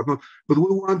 calculations, whatnot, but we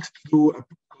want to do a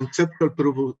conceptual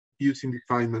proof using the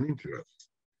Feynman integrals.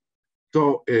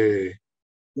 So,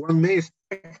 one may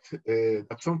expect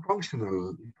that some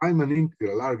functional Feynman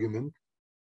integral argument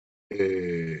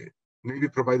may be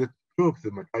provided to prove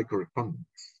the Mackay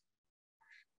correspondence.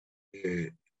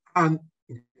 And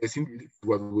yes, indeed,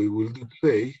 what we will do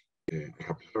today, I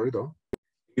have to start on,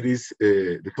 it is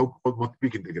the so-called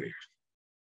Motivic integration.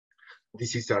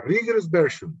 This is a rigorous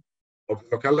version of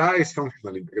localized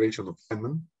functional integration of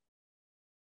Feynman.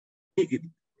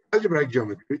 Algebraic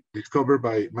geometry discovered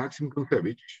by Maxim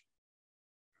Kontsevich,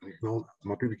 and it's known as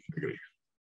Motivic integration.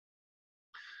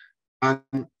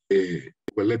 And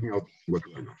well, let me outline what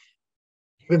I know.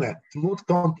 Given a smooth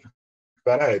complex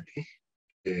variety,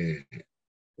 this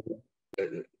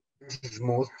is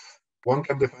smooth, one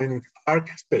can define its arc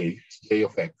space, J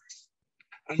of X.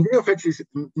 And J of X is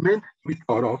meant to be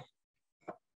thought of.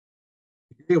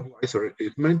 J K of y, sorry,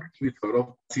 is meant to be thought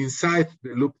of as inside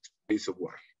the loop space of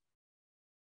y.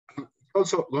 And it's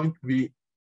also going to be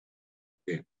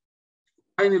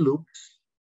tiny loops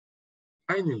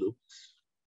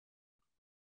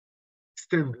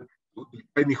extended to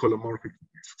tiny holomorphic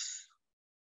disks.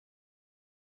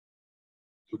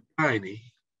 To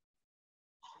tiny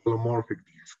holomorphic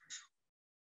disks.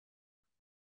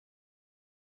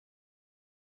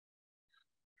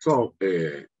 So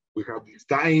we have these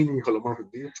tiny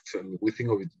holomorphic disks, and we think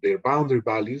of it, their boundary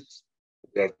values.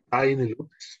 They are tiny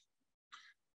loops.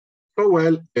 So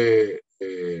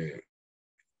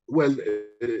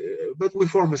but we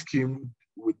form a scheme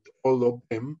with all of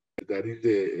them. That is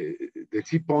the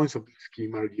C points of the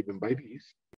scheme are given by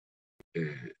these,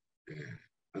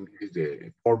 and this is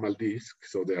the formal disk.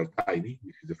 So they are tiny.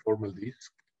 This is the formal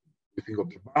disk. We think of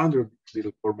the boundary of this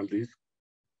little formal disk,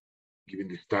 given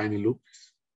these tiny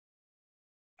loops,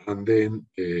 and then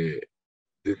the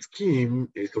scheme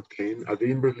is obtained at the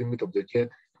inverse limit of the jet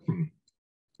scheme.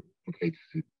 Okay,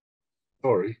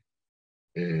 sorry.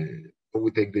 So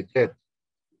we take the jet,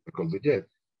 we call the jet,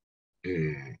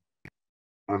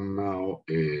 and now,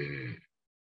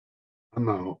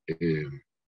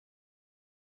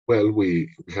 well,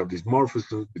 we have this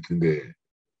morphism between the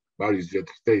various jet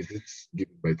spaces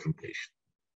given by truncation.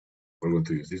 We're going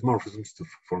to use these morphisms to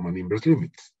form an inverse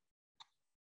limit.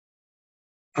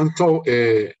 And so,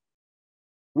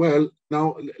 well,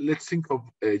 now let's think of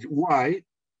y.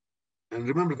 And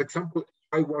remember the example,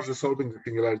 I was resolving the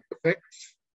singularity of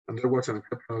x, and there was an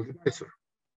exceptional divisor.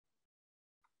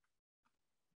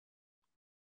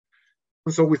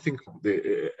 And so we think of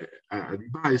the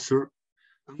divisor,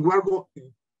 and we are going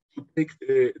to take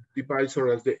the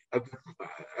divisor as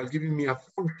giving me a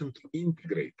function to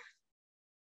integrate.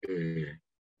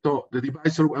 So the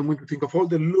divisor, I'm going to think of all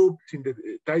the loops in the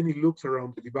tiny loops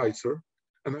around the divisor,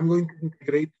 and I'm going to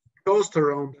integrate just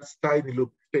around this tiny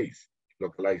loop space,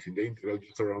 localizing the integral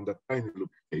just around that tiny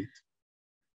loop space.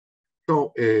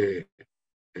 So,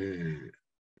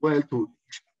 well, to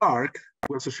each arc,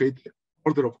 we associate the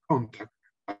order of contact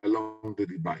along the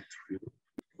divisor. You know?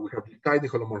 We have the tiny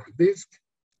holomorphic disk.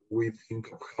 We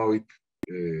think of how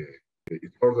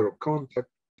its order of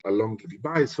contact along the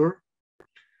divisor,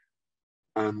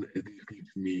 and this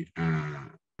gives me,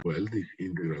 well, this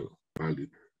integral value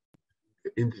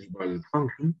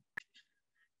function.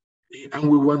 And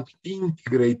we want to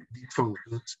integrate these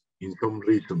functions in some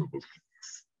reasonable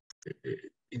sense.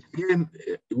 Again,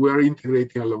 we are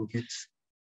integrating along this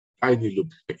tiny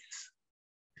loop space,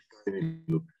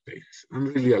 and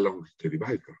really along the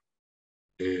divisor.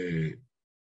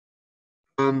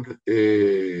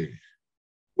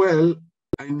 Well,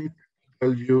 I need to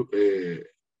tell you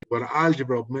what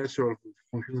algebra of measurable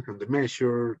functions and the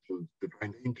measure to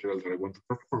define the integral that I want to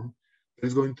perform.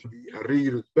 There's going to be a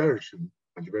rigorous version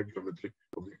of algebraic geometry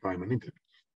of the Feynman integral.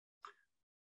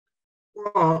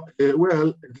 Well,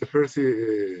 the first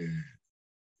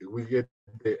we get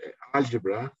the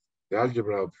algebra. The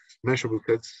algebra of measurable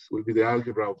sets will be the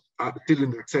algebra of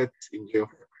cylinder sets in J of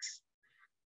X.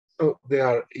 So they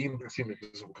are inverse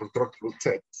images of constructible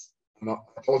sets, and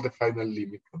all the final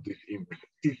limit of this inverse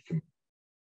system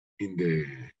in the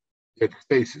jet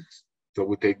spaces. So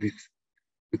we take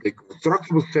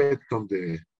constructible sets on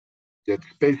the jet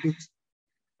spaces,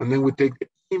 and then we take the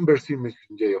inverse image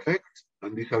in J of X,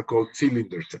 and these are called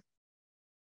cylinder sets.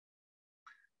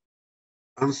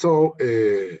 And so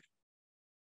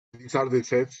these are the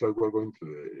sets that we're going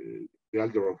to the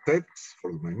algebra of sets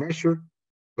for my measure,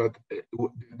 but the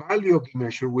value of the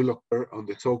measure will occur on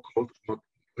the so-called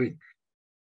motivic ring.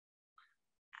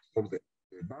 So the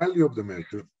value of the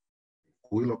measure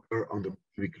will occur on the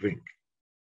motivic ring.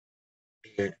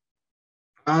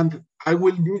 And I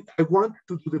want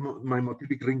to do my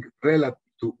motivic ring relative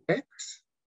to X.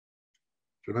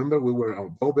 Remember, we were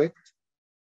above X.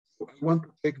 So I want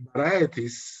to take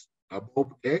varieties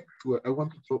above X. I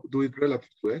want to do it relative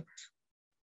to X.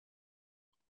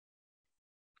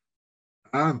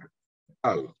 And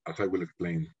L, as I will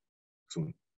explain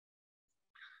soon.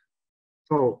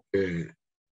 So we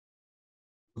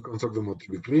construct the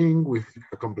motivic ring with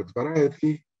a complex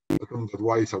variety. Assume that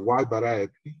Y is a Y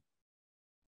variety.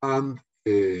 And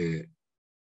then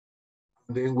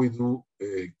we do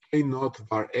K naught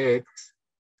bar X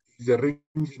is the ring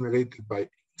generated by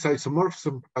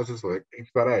isomorphism classes of X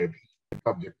variety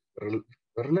subject to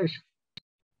the relation.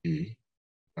 E,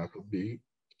 that would be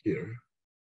here,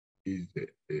 is the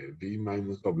V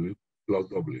minus W plus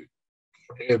W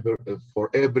for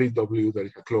every W that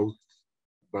is a closed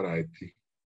variety,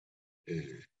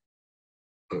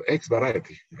 X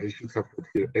variety. I should have put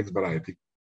here X variety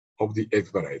of the X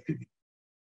variety.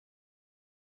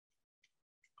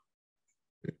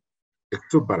 a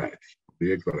subvariety,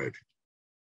 the X variety.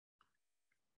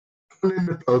 And then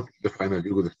the product defined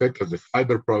you would expect as the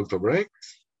fiber product over X.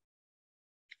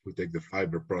 We take the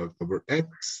fiber product over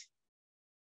X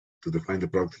to define the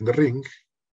product in the ring.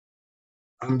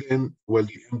 And then, well,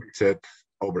 the empty set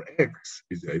over X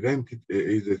is the identity,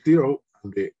 is the 0,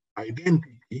 and the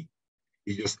identity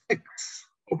is just X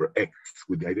over X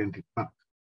with the identity map.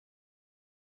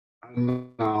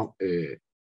 And now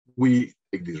we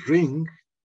take this ring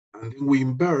and then we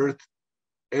invert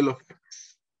L of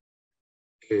X,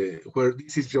 where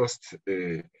this is just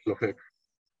L of X,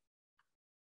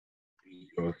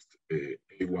 just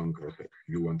A1 cross X.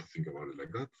 You want to think about it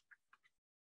like that.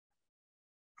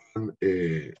 And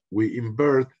we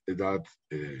invert that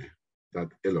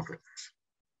L of X.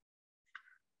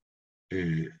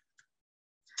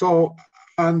 So,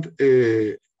 and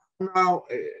now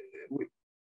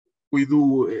we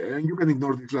do, and you can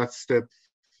ignore this last step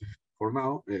for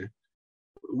now.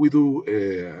 We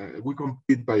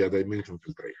complete by a dimension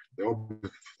filtration. The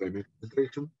obvious dimension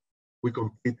filtration. We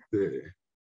complete the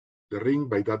ring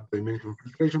by that dimension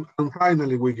filtration, and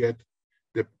finally we get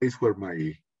the place where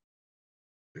my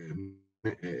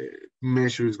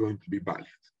measure is going to be valid.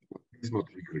 This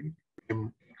motivic ring,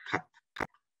 M hat.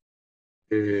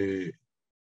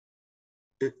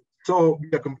 So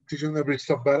the composition of every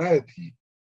subvariety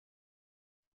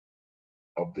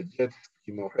of the jet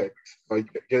scheme of X. So I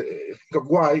think of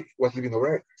Y was living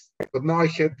over X, but now I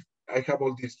have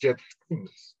all these jet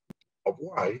schemes of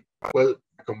Y. Well,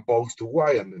 composed to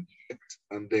Y and then X,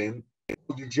 and then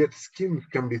all the jet schemes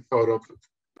can be thought of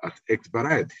as X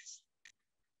varieties.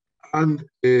 And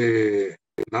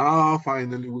now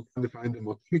finally we can define the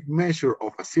motivic measure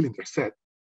of a cylinder set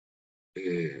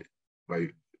by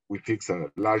we fix a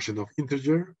large enough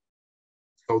integer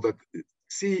so that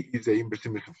C is the inverse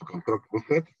image of a constructible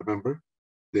set. Remember,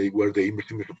 they were the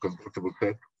inverse image of constructible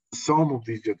set. Sum of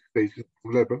these jet spaces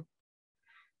level.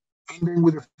 And then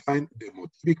we define the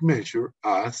motivic measure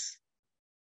as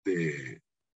the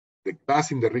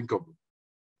class in the ring of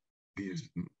this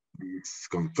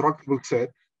constructible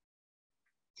set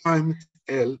times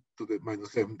L to the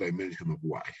 -7 dimension of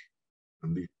Y.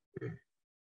 And this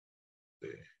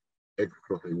the X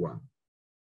cross A1,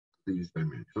 this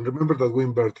dimension. And remember that we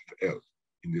inverted L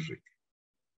in this ring.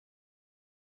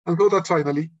 And so that's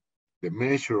finally the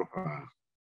measure of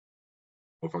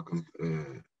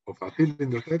a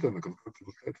cylinder set and a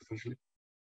constructible set, essentially.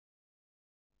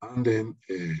 And then,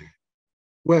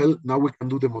 well, now we can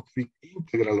do the motivic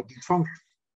integral of this function.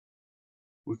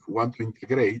 We want to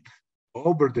integrate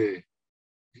over the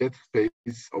jet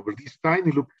space, over this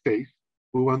tiny loop space.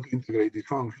 We want to integrate this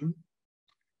function.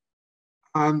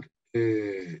 And,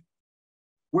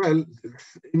 well,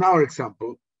 in our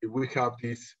example, if we have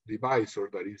this divisor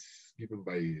that is given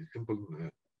by simple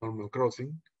normal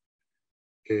crossing,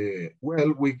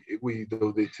 well, we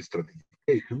do this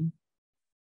stratification,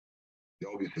 the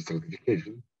obvious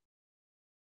stratification,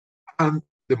 and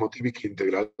the motivic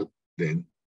integral then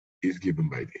is given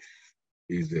by this,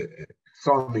 is the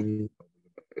summing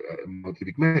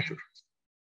motivic measures.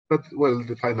 But, well,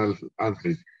 the final answer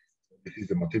is this is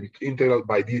the motivic integral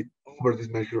by over this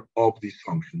measure of this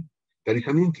function that is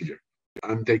an integer.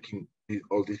 I'm taking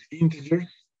all these integers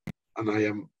and I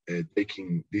am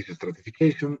taking this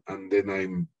stratification, and then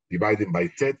I'm dividing by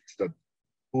sets that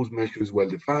whose measure is well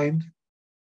defined,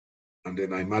 and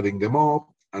then I'm adding them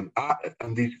up, and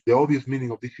this, the obvious meaning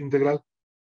of this integral,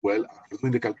 well, after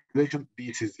doing the calculation,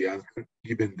 this is the answer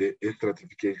given the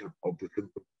stratification of the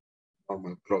simple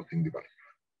normal crossing device.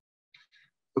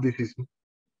 So this is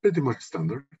pretty much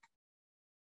standard.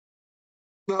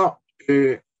 Now,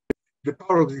 the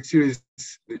power of this series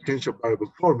is the change of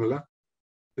variable formula.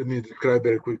 Let me describe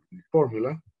very quickly the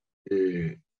formula.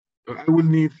 I will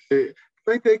need, can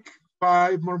I take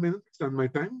 5 more minutes than my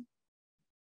time?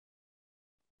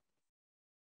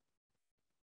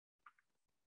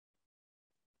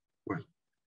 Well,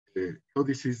 so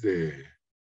this is the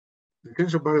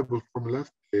change of variable formulas.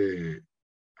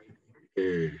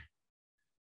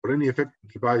 For any effective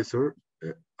divisor,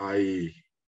 I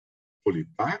pull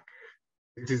it back.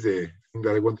 This is the thing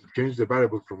that I want to change the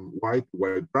variable from Y to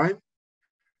Y prime.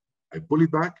 I pull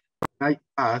it back, and I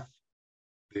add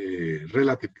the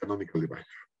relative canonical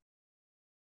divisor.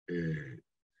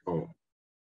 So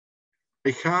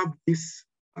I have this,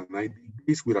 and I did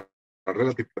this with a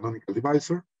relative canonical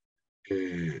divisor.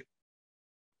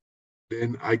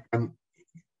 Then I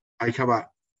have a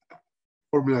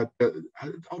formula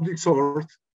of this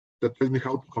sort that tells me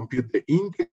how to compute the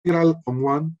integral on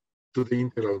one to the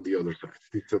integral on the other side.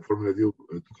 It's a formula due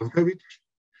to Motivic.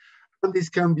 And this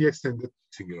can be extended to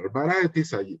singular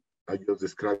varieties. I I just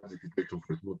described the situation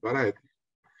for smooth varieties,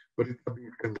 but it can be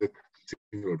extended to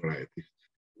single varieties.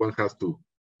 One has two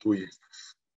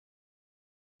yeasts.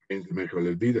 And the measure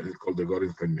LD, and it's called the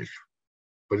Gorenstein measure,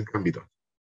 but it can be done.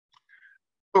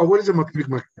 So, what is the motivic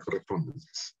Mackay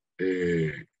correspondence?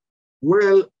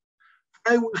 Well,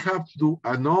 I will have to do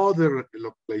another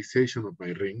localization of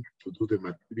my ring to do the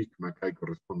motivic Mackay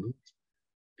correspondence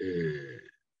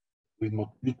with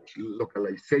motivic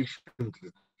localization to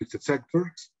the twisted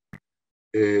sectors.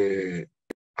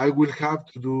 I will have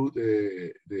to do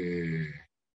the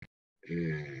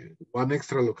one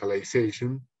extra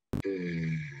localization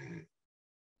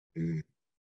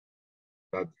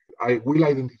that I will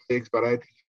identify X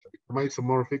varieties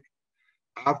isomorphic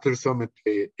after some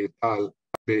étal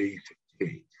base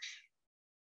change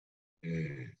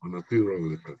on a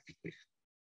two-row classification.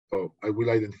 So I will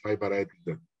identify varieties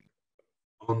that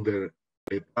under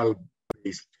étal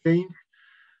base change,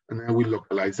 and I will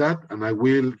localize that, and I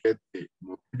will get the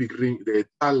motivic ring, the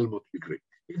étal motivic ring.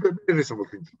 It's a very reasonable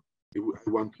thing to do. I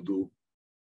want to do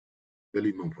the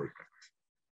lemon, for example.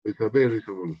 It's a very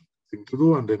reasonable thing to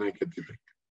do, and then I get the ring.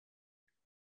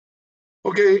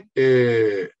 Okay,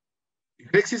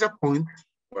 if X is a point,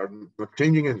 we're not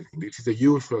changing anything. This is the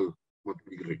usual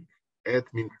motivic ring. Et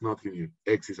means nothing new.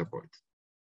 X is a point.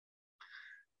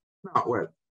 Now,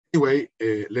 well, anyway,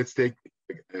 let's take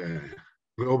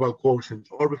global quotient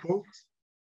orbifolds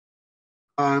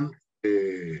and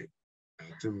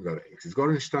assume that X is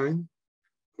Gorenstein.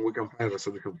 We can find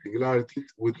resolution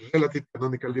singularities with relative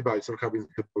canonical divisor having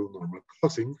several normal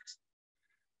crossings.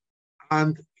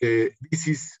 And this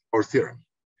is our theorem.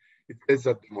 It says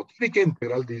that the motivic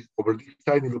integral over this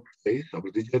tiny loop space,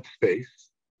 over the jet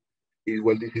space, is,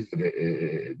 well, this is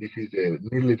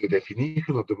nearly the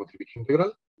definition of the motivic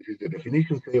integral. This is the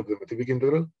definition, say, of the motivic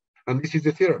integral. And this is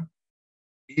the theorem.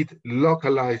 It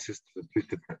localizes to the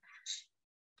twisted sectors.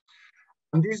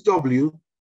 And this W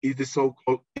is the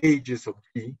so-called ages of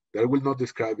G that I will not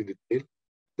describe in detail,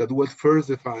 that was first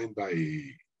defined by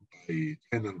Chen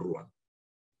and Ruan.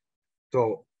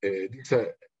 So this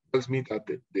tells me that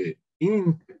the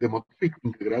motivic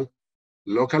integral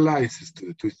localizes to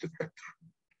the twisted vector.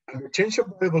 And the change of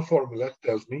variable formula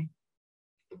tells me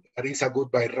that it's a good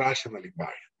birational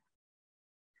invariant.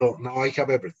 So now I have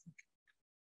everything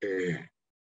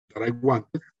that I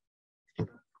wanted.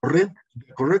 The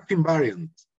correct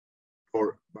invariants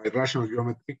for birational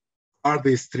geometry are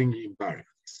the stringy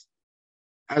invariants.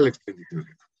 I'll explain this in a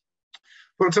second.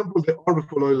 For example, the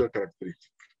orbifold Euler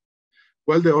characteristic.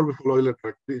 Well, the orbifold Euler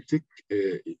characteristic,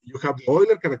 you have the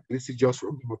Euler characteristic just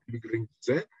from the motivic ring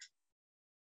Z.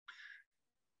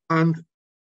 And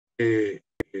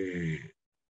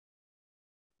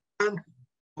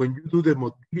when you do the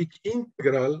motivic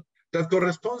integral, that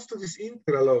corresponds to this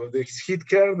integral of the heat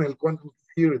kernel quantum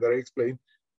theory that I explained,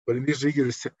 but in this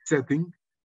rigorous setting,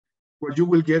 what you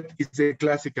will get is the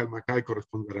classical Mackay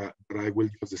correspondence that I will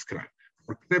just describe.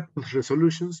 For Kleppner's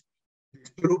resolutions, this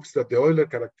proves that the Euler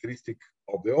characteristic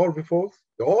of the orbifold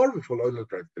Euler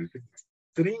characteristic, the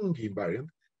stringy invariant,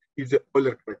 is the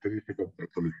Euler characteristic of the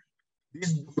resolution.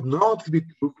 This would not be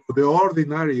true for the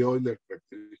ordinary Euler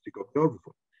characteristic of the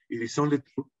orbifold. It is only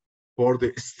true for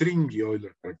the stringy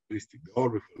Euler characteristic, the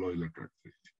orbifold Euler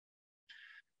characteristic.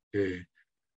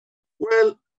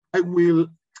 Well, I will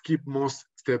skip most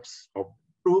steps of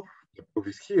the proof. The proof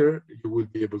is here. You will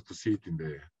be able to see it in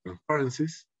the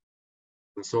transparencies.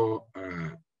 And so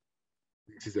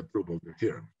this is the proof of the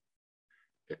theorem.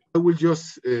 I will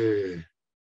just say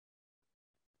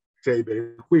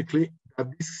very quickly that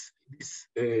this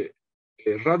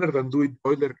rather than doing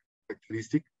Euler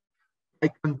characteristic, I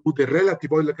can do the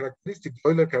relative Euler characteristic. The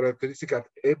Euler characteristic at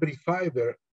every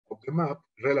fiber of the map,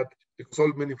 relative,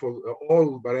 because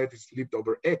all varieties lived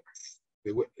over X.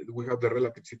 We have the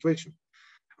relative situation.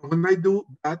 And when I do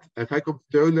that, if I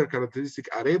compute the Euler characteristic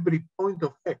at every point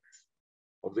of X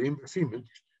of the inverse image,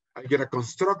 I get a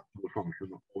constructible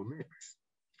function on X.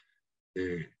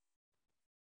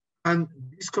 And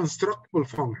this constructible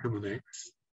function on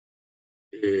X,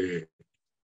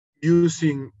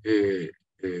 using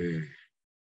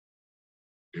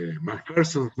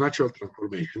Macpherson's natural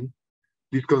transformation,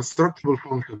 this constructible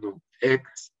function of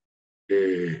X,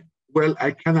 well,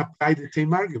 I can apply the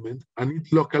same argument, and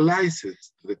it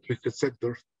localizes to the twisted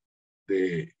sectors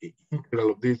the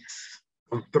integral of this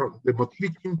the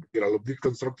motivic integral of this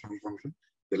constructible function,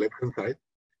 the left-hand side,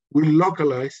 will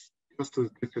localize just to the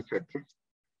twisted sectors.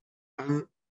 And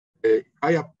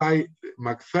I apply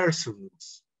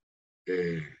Macpherson's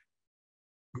group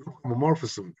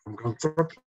homomorphism from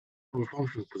constructible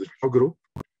functions to the Shaw group.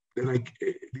 Then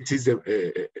this is the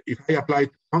if I apply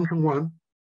function one,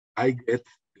 I get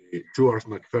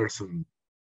Schwarz-McPherson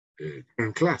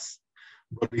Chern class.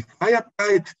 But if I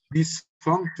applied this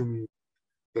function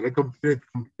that I computed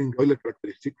comparing Euler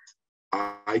characteristics,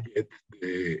 I get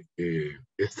the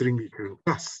Stringy Chern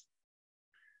class.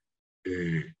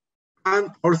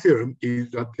 And our theorem is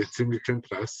that the Stringy Chern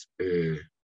class is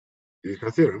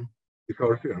our theorem,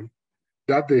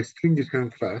 that the Stringy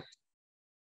Chern class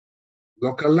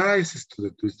localizes to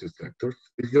the twisted sectors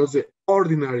because the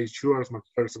ordinary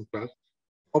Schwarz-McPherson class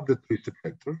of the twisted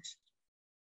sectors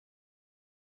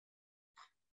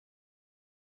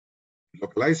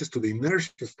localizes to the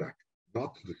inertia stack,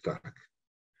 not to the stack.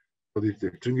 So this is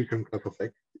the Stringy Chern class of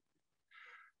X.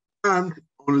 And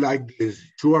unlike the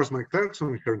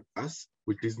Schwarz-McPherson Chern class,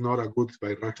 which is not a good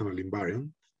birational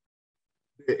invariant,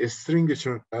 the Stringy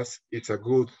Chern class is a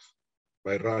good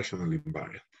birational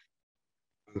invariant.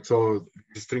 And so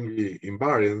the stringy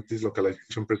invariant, this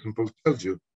localization principle tells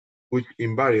you which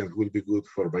invariant will be good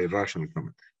for birational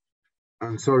geometry.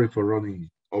 I'm sorry for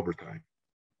running overtime.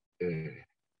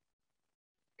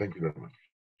 Thank you very much.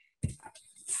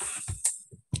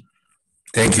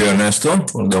 Thank you, Ernesto,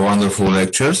 for the wonderful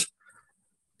lectures.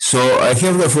 So I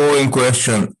have the following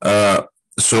question.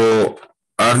 So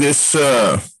are these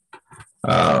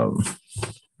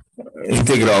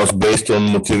integrals based on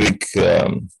Motivic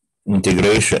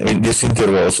integration, these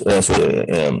intervals,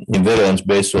 invariants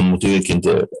based on Motivic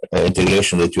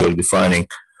integration that you are defining,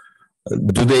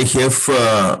 do they have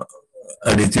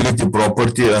additivity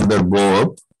property under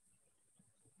blow-up?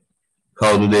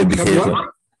 How do they behave?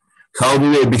 How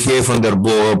do they behave under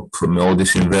blow-up from all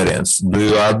these invariants? Do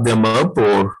you add them up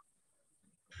or?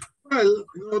 Well,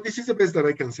 no, this is the best that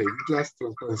I can say. This last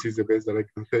transparency is the best that I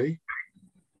can say.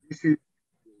 This is,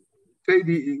 say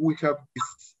we have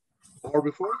this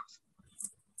orbifors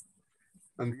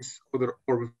and this other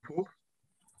orbifors,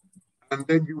 and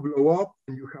then you blow up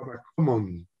and you have a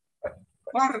common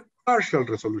partial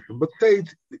resolution, but say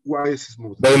why is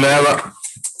smooth?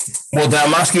 What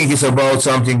I'm asking is about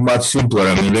something much simpler.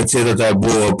 I mean, let's say that I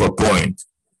blow up a point.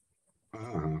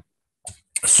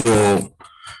 So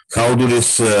how do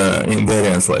these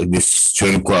invariants like these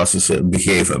Chern classes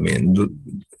behave? I mean, do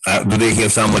they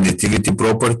have some additivity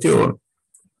property or?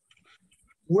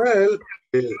 Well,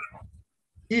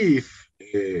 if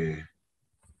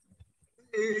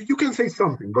you can say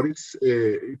something, but it's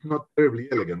not terribly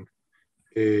elegant.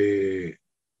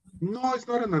 No, it's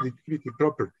not an additivity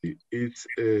property. It's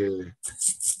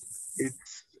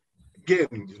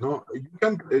again, you know, you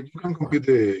can compute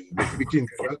the Motivic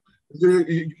integral.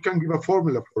 You can give a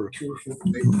formula for the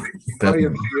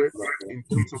invariant here in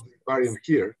terms of the invariant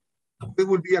here. It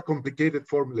will be a complicated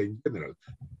formula in general.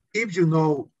 If you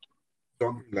know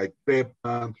something like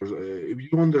Pepman, if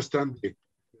you understand the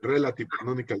relative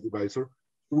canonical divisor,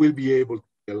 you will be able to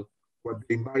tell what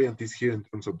the invariant is here in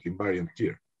terms of the invariant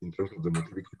here, in terms of the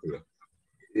Motivic integral.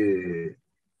 It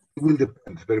will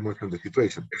depend very much on the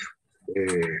situation.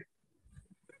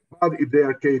 But if they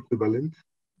are K equivalent,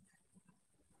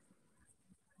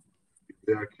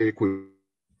 the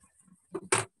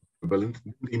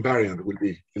invariant will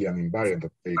be an invariant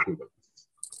of K equivalent.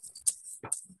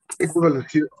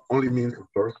 Equivalence here only means, of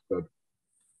course, that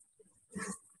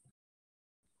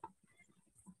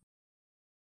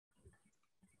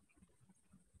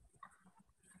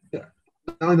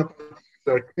now in a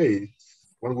particular case,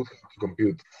 one would have to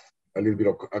compute a little bit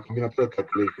of a combinatorial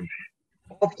calculation.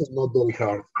 Often not very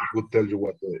hard, would tell you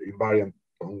what the invariant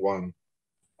on one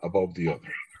above the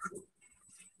other.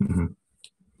 Mm-hmm.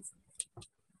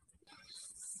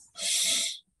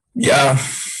 Yeah.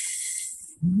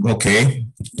 Okay.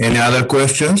 Any other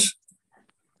questions?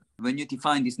 When you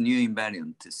define this new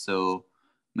invariant, so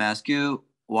may I ask you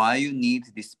why you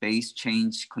need the space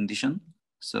change condition?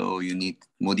 So you need to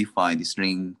modify this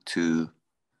ring to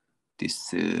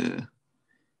this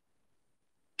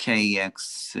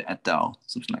KX et al.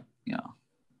 Something like, yeah.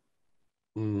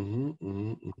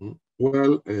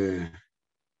 Well,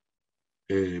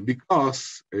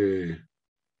 because yeah.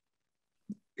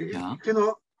 You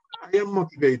know, I am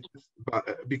motivated,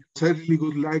 but because I really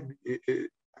would like.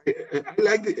 I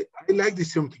like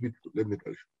this term to be true. Let me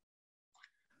tell you,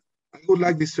 I would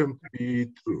like this term to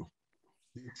be true.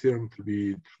 This term to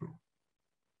be true.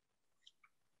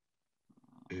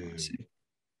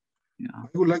 Yeah. I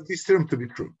would like this term to be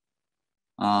true.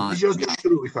 It's just not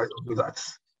true if I don't do that.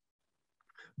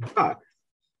 But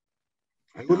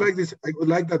I would like this. I would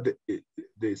like that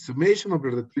the summation of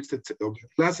the twisted of the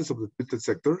classes of the twisted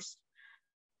sectors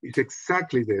is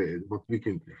exactly the Motivic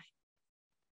integral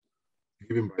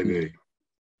given by the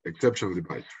exceptional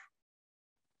divisor.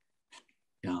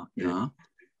 Yeah, yeah.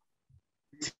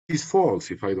 This is false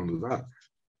if I don't do that.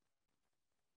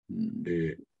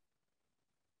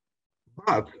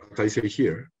 But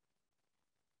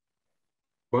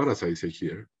as I say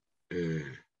here,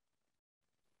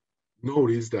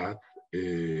 notice that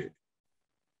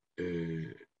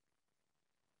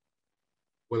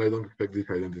well, I don't expect this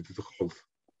identity to hold.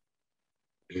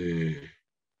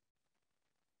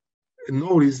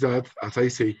 Notice that, as I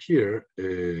say here,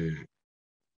 this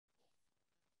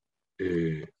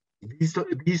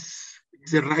is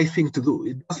the right thing to do.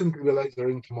 It doesn't trivialize the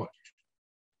ring too much.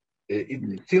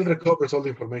 It still recovers all the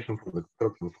information from the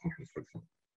structural functions, for example.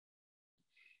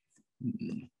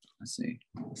 I see.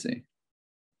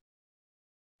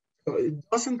 So it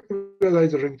doesn't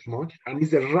trivialize the ring too much, and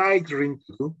it's the right ring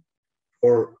to do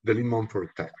for the Lin-Mumford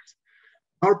stacks.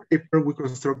 In our paper, we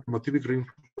construct a motivic ring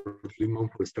for the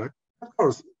Lin-Mumford stack. Of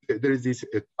course, there is this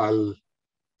etal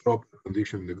proper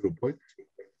condition in the group, right?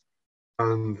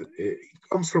 And it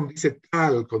comes from this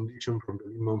etal condition from the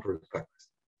Lin-Mumford stacks.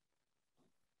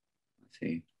 I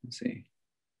see.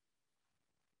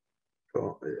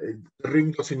 So the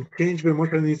ring doesn't change very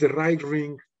much, and it's the right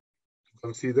ring to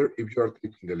consider if you are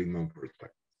taking the Lin-Mumford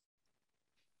stack.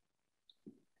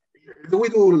 We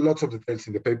do lots of details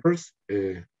in the papers.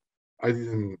 I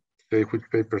didn't say which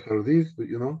papers are these, but,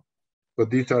 but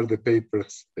these are the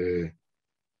papers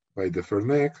by the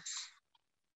Fernex.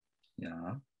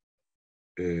 Yeah.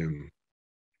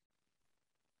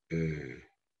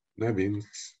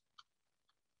 Nevins,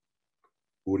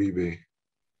 Uribe,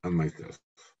 and myself.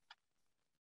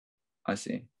 I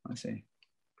see.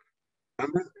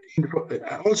 And then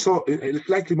also,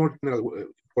 slightly more general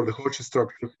for the Hodge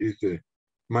structure is the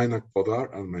Maynak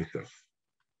Podar and myself.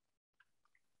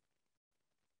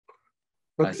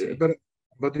 But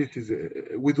this is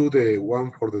we do the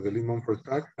one for the Lin-Mumford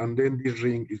stack, and then this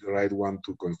ring is the right one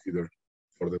to consider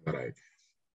for the varieties.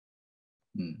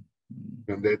 And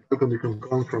the condition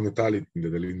comes from etality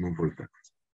in the Lin-Mumford stack.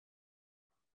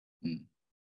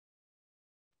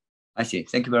 I see.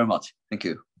 Thank you very much. Thank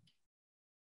you.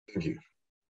 Thank you.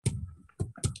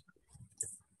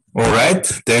 All right.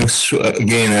 Thanks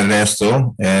again,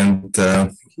 Ernesto. And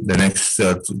the next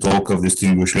talk of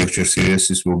distinguished lecture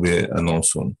series will be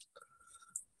announced soon.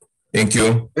 Thank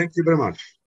you. Thank you very much.